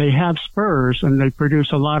 But they have spurs, and they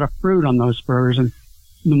produce a lot of fruit on those spurs, and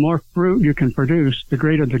the more fruit you can produce, the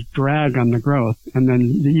greater the drag on the growth, and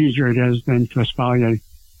then the easier it is then to espalier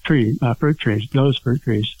fruit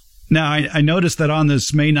trees. Now, I noticed that on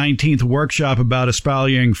this May 19th workshop about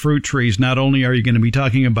espaliering fruit trees, not only are you going to be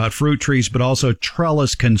talking about fruit trees, but also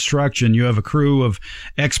trellis construction. You have a crew of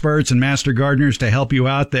experts and master gardeners to help you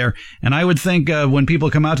out there. And I would think when people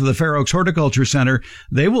come out to the Fair Oaks Horticulture Center,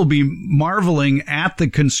 they will be marveling at the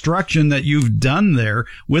construction that you've done there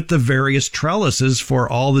with the various trellises for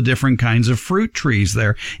all the different kinds of fruit trees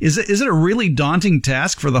there. Is it a really daunting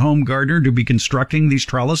task for the home gardener to be constructing these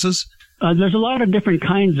trellises? There's a lot of different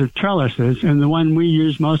kinds of trellises, and the one we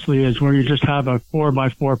use mostly is where you just have a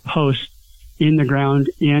 4x4 post in the ground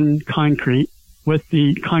in concrete, with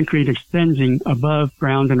the concrete extending above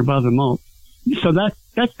ground and above the mulch. So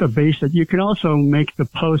that's the basic. You can also make the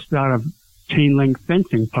post out of chain link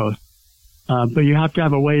fencing posts, but you have to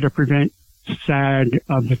have a way to prevent sag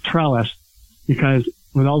of the trellis, because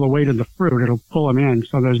with all the weight of the fruit, it'll pull them in.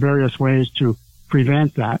 So there's various ways to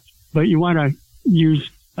prevent that. But you want to use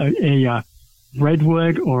a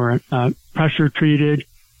redwood or pressure treated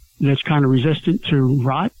that's kind of resistant to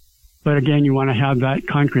rot. But again, you want to have that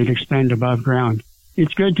concrete extend above ground.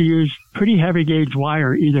 It's good to use pretty heavy gauge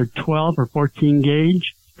wire, either 12 or 14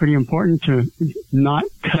 gauge. Pretty important to not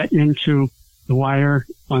cut into the wire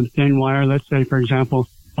on thin wire. Let's say, for example,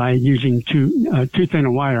 by using too thin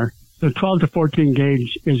a wire. So 12 to 14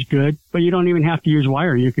 gauge is good, but you don't even have to use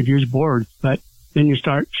wire. You could use board, but then you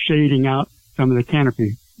start shading out some of the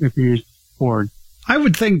canopy if you use board. I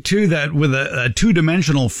would think, too, that with a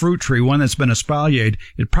two-dimensional fruit tree, one that's been espaliered,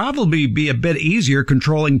 it'd probably be a bit easier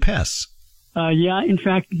controlling pests. Yeah, in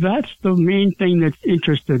fact, that's the main thing that's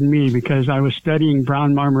interested me, because I was studying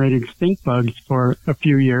brown marmorated stink bugs for a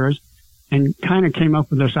few years and kind of came up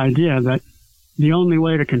with this idea that the only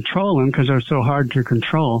way to control them, because they're so hard to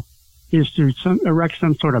control, is to erect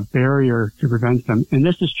some sort of barrier to prevent them. And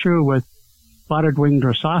this is true with spotted-winged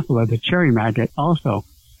Drosophila, the cherry maggot, also.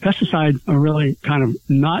 Pesticides are really kind of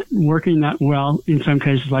not working that well in some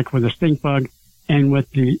cases, like with the stink bug and with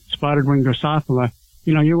the spotted-winged Drosophila.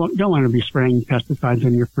 You know, you don't want to be spraying pesticides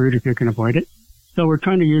in your fruit if you can avoid it. So we're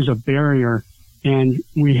trying to use a barrier, and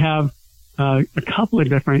we have a couple of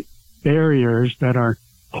different barriers that are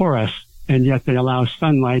porous, and yet they allow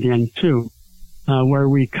sunlight in too, where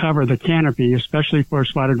we cover the canopy, especially for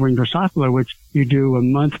spotted-winged Drosophila, which you do a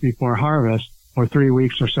month before harvest, or 3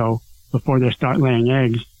 weeks or so before they start laying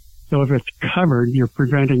eggs. So if it's covered, you're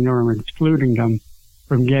preventing them or excluding them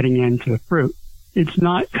from getting into the fruit. It's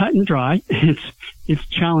not cut and dry. It's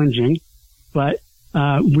challenging, but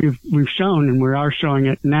we've shown, and we are showing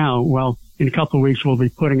it now. Well, in a couple of weeks, we'll be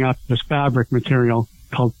putting up this fabric material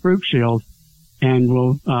called Fruit Shield, and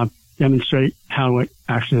we'll demonstrate how it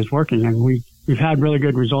actually is working. And we've had really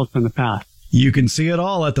good results in the past. You can see it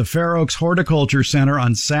all at the Fair Oaks Horticulture Center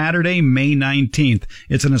on Saturday, May 19th.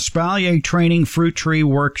 It's an espalier training fruit tree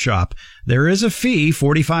workshop. There is a fee,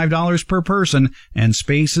 $45 per person, and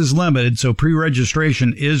space is limited, so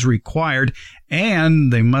pre-registration is required,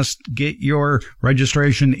 and they must get your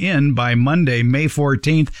registration in by Monday, May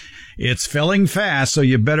 14th. It's filling fast, so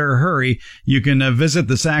you better hurry. You can visit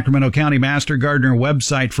the Sacramento County Master Gardener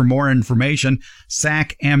website for more information,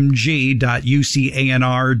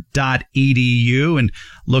 sacmg.ucanr.edu, and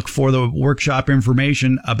look for the workshop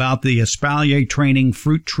information about the espalier training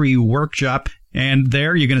fruit tree workshop. And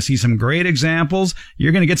there you're going to see some great examples.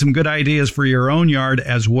 You're going to get some good ideas for your own yard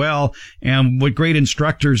as well. And what great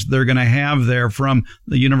instructors they're going to have there from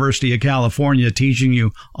the University of California teaching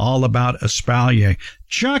you all about espalier.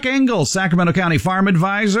 Chuck Engel, Sacramento County Farm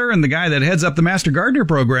Advisor and the guy that heads up the Master Gardener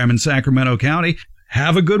program in Sacramento County.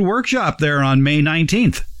 Have a good workshop there on May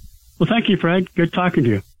 19th. Well, thank you, Fred. Good talking to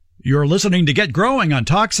you. You're listening to Get Growing on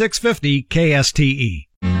Talk 650 KSTE.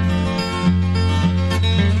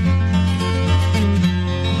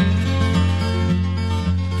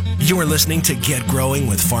 You're listening to Get Growing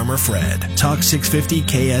with Farmer Fred. Talk 650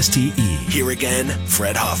 KSTE. Here again,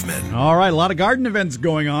 Fred Hoffman. All right, a lot of garden events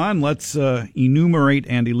going on. Let's enumerate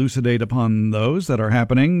and elucidate upon those that are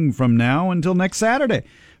happening from now until next Saturday.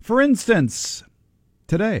 For instance,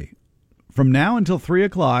 today, from now until 3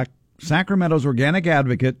 o'clock, Sacramento's organic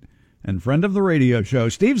advocate and friend of the radio show,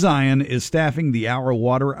 Steve Zion, is staffing the Our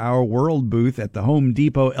Water, Our World booth at the Home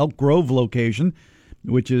Depot Elk Grove location,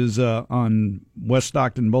 which is on West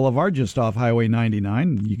Stockton Boulevard, just off Highway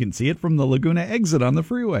 99. You can see it from the Laguna exit on the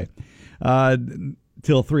freeway.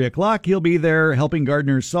 Till 3 o'clock, he'll be there helping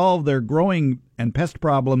gardeners solve their growing and pest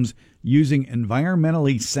problems using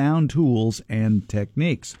environmentally sound tools and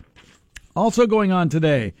techniques. Also going on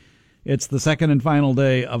today, it's the second and final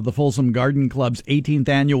day of the Folsom Garden Club's 18th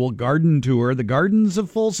annual garden tour, the Gardens of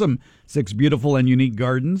Folsom. 6 beautiful and unique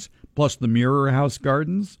gardens, plus the Mirror House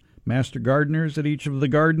Gardens, master gardeners at each of the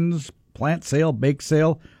gardens, plant sale, bake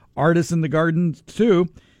sale, artists in the gardens too.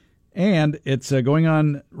 And it's going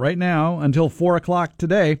on right now until 4 o'clock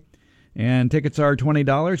today. And tickets are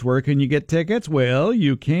 $20. Where can you get tickets? Well,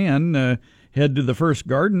 you can head to the first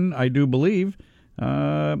garden, I do believe,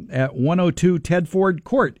 at 102 Tedford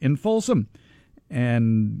Court in Folsom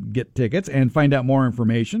and get tickets and find out more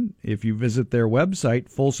information if you visit their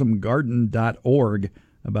website, folsomgarden.org,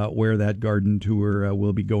 about where that garden tour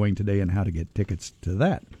will be going today and how to get tickets to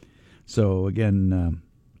that. So, again,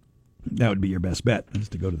 that would be your best bet, is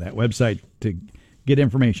to go to that website to get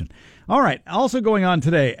information. All right, also going on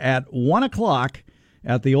today at 1 o'clock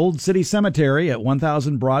at the Old City Cemetery at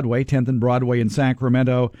 1000 Broadway, 10th and Broadway in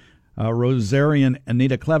Sacramento, Rosarian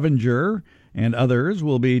Anita Clevenger and others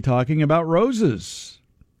will be talking about roses.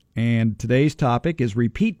 And today's topic is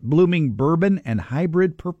repeat blooming bourbon and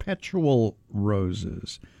hybrid perpetual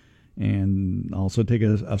roses. And also take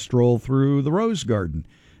a stroll through the rose garden.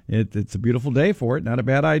 It's a beautiful day for it. Not a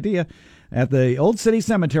bad idea. At the Old City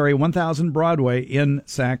Cemetery, 1000 Broadway in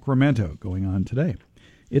Sacramento, going on today.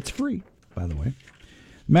 It's free, by the way.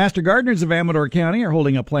 Master Gardeners of Amador County are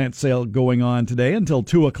holding a plant sale going on today until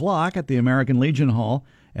 2 o'clock at the American Legion Hall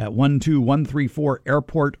at 12134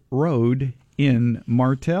 Airport Road in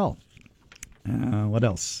Martell. What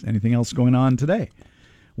else? Anything else going on today?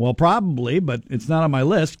 Well, probably, but it's not on my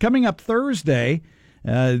list. Coming up Thursday,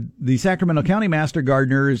 the Sacramento County Master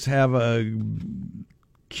Gardeners have a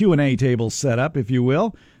Q&A table set up, if you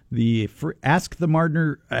will. The Ask the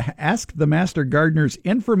Master Gardeners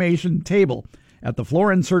information table at the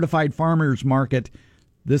Florin Certified Farmers Market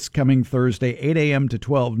this coming Thursday, 8 a.m. to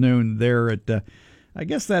 12 noon there at, I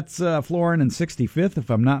guess that's Florin and 65th, if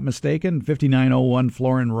I'm not mistaken, 5901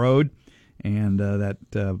 Florin Road. And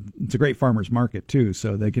it's a great farmers market, too,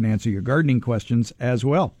 so they can answer your gardening questions as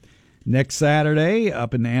well. Next Saturday,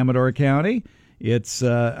 up in Amador County, it's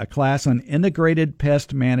a class on integrated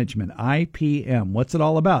pest management, IPM. What's it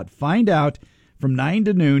all about? Find out from 9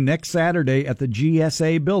 to noon next Saturday at the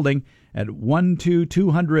GSA building at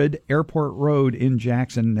 12200 Airport Road in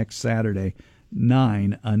Jackson next Saturday,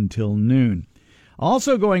 9 until noon.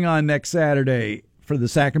 Also going on next Saturday for the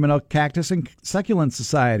Sacramento Cactus and Succulent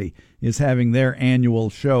Society is having their annual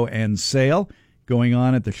show and sale going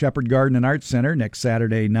on at the Shepherd Garden and Arts Center next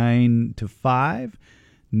Saturday, 9 to 5.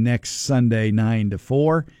 Next Sunday, 9 to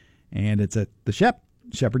 4, and it's at the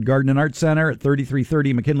Shepherd Garden and Arts Center at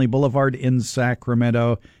 3330 McKinley Boulevard in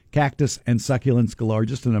Sacramento. Cactus and succulents galore.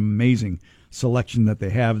 Just an amazing selection that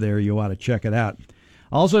they have there. You ought to check it out.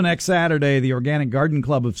 Also next Saturday, the Organic Garden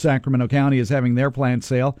Club of Sacramento County is having their plant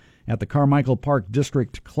sale at the Carmichael Park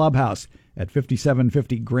District Clubhouse at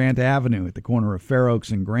 5750 Grant Avenue at the corner of Fair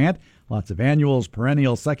Oaks and Grant. Lots of annuals,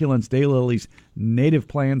 perennials, succulents, daylilies, native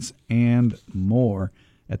plants, and more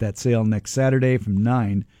at that sale next Saturday from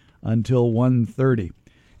 9 until 1:30.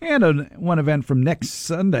 And one event from next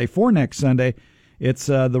Sunday, it's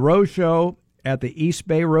the Rose Show at the East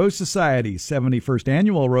Bay Rose Society's 71st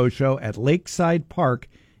Annual Rose Show at Lakeside Park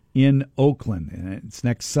in Oakland. And it's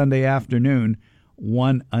next Sunday afternoon,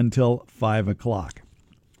 1 until 5 o'clock.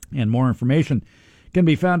 And more information can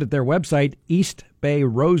be found at their website,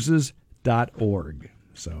 eastbayroses.org.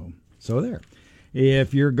 So there.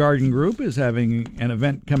 If your garden group is having an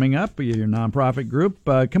event coming up, your nonprofit group,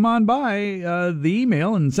 come on by the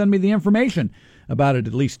email and send me the information about it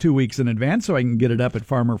at least 2 weeks in advance so I can get it up at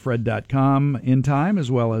farmerfred.com in time,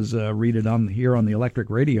 as well as read it here on the Electric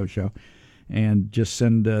Radio Show. And just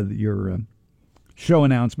send your show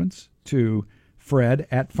announcements to Fred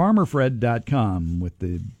at farmerfred.com with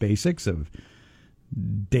the basics of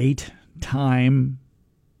date, time,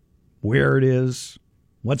 where it is,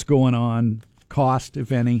 what's going on, cost,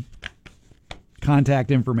 if any, contact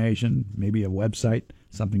information, maybe a website,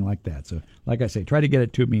 something like that. So, like I say, try to get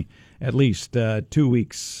it to me at least 2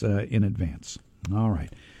 weeks in advance. All right.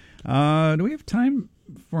 Do we have time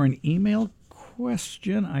for an email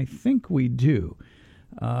question? I think we do.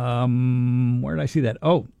 Where did I see that?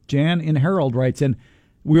 Oh, Jan in Herald writes in,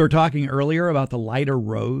 we were talking earlier about the lighter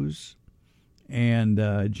rose. And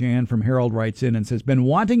Jan from Herald writes in and says, been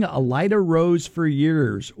wanting a lighter rose for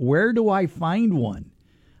years. Where do I find one?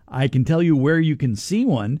 I can tell you where you can see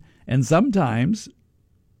one, and sometimes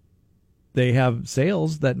they have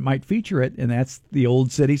sales that might feature it, and that's the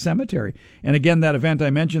Old City Cemetery. And again, that event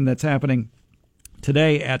I mentioned that's happening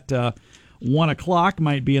today at 1 o'clock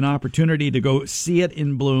might be an opportunity to go see it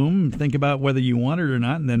in bloom, think about whether you want it or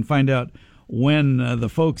not, and then find out when the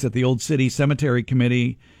folks at the Old City Cemetery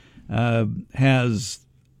Committee has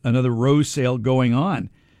another rose sale going on.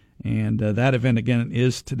 And that event, again,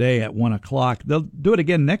 is today at 1 o'clock. They'll do it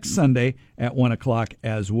again next Sunday at 1 o'clock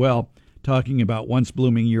as well, talking about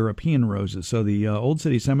once-blooming European roses. So the Old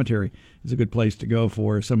City Cemetery is a good place to go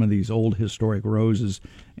for some of these old historic roses.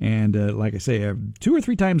 And like I say, 2 or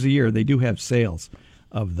 3 times a year, they do have sales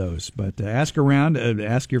of those. But ask around,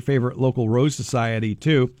 ask your favorite local rose society,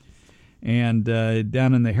 too. And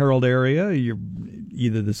down in the Herald area, you're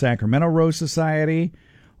either the Sacramento Rose Society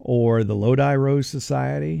or the Lodi Rose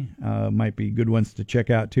Society. Might be good ones to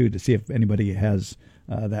check out, too, to see if anybody has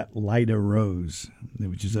that Lyda rose,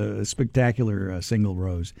 which is a spectacular single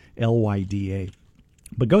rose, Lyda.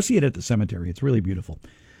 But go see it at the cemetery. It's really beautiful.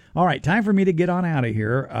 All right, time for me to get on out of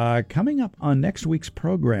here. Coming up on next week's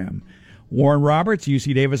program, Warren Roberts,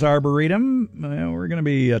 UC Davis Arboretum. We're going to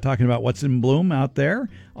be talking about what's in bloom out there.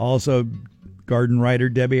 Also, garden writer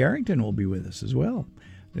Debbie Arrington will be with us as well.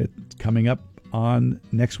 It's coming up on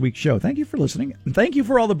next week's show. Thank you for listening. And thank you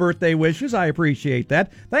for all the birthday wishes. I appreciate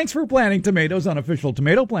that. Thanks for planting tomatoes on official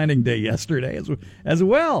tomato planting day yesterday as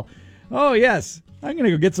well. Oh, yes. I'm going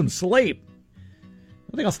to go get some sleep.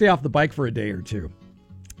 I think I'll stay off the bike for a day or two.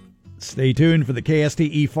 Stay tuned for the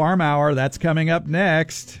KSTE Farm Hour. That's coming up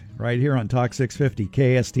next, right here on Talk 650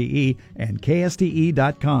 KSTE and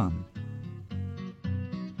KSTE.com.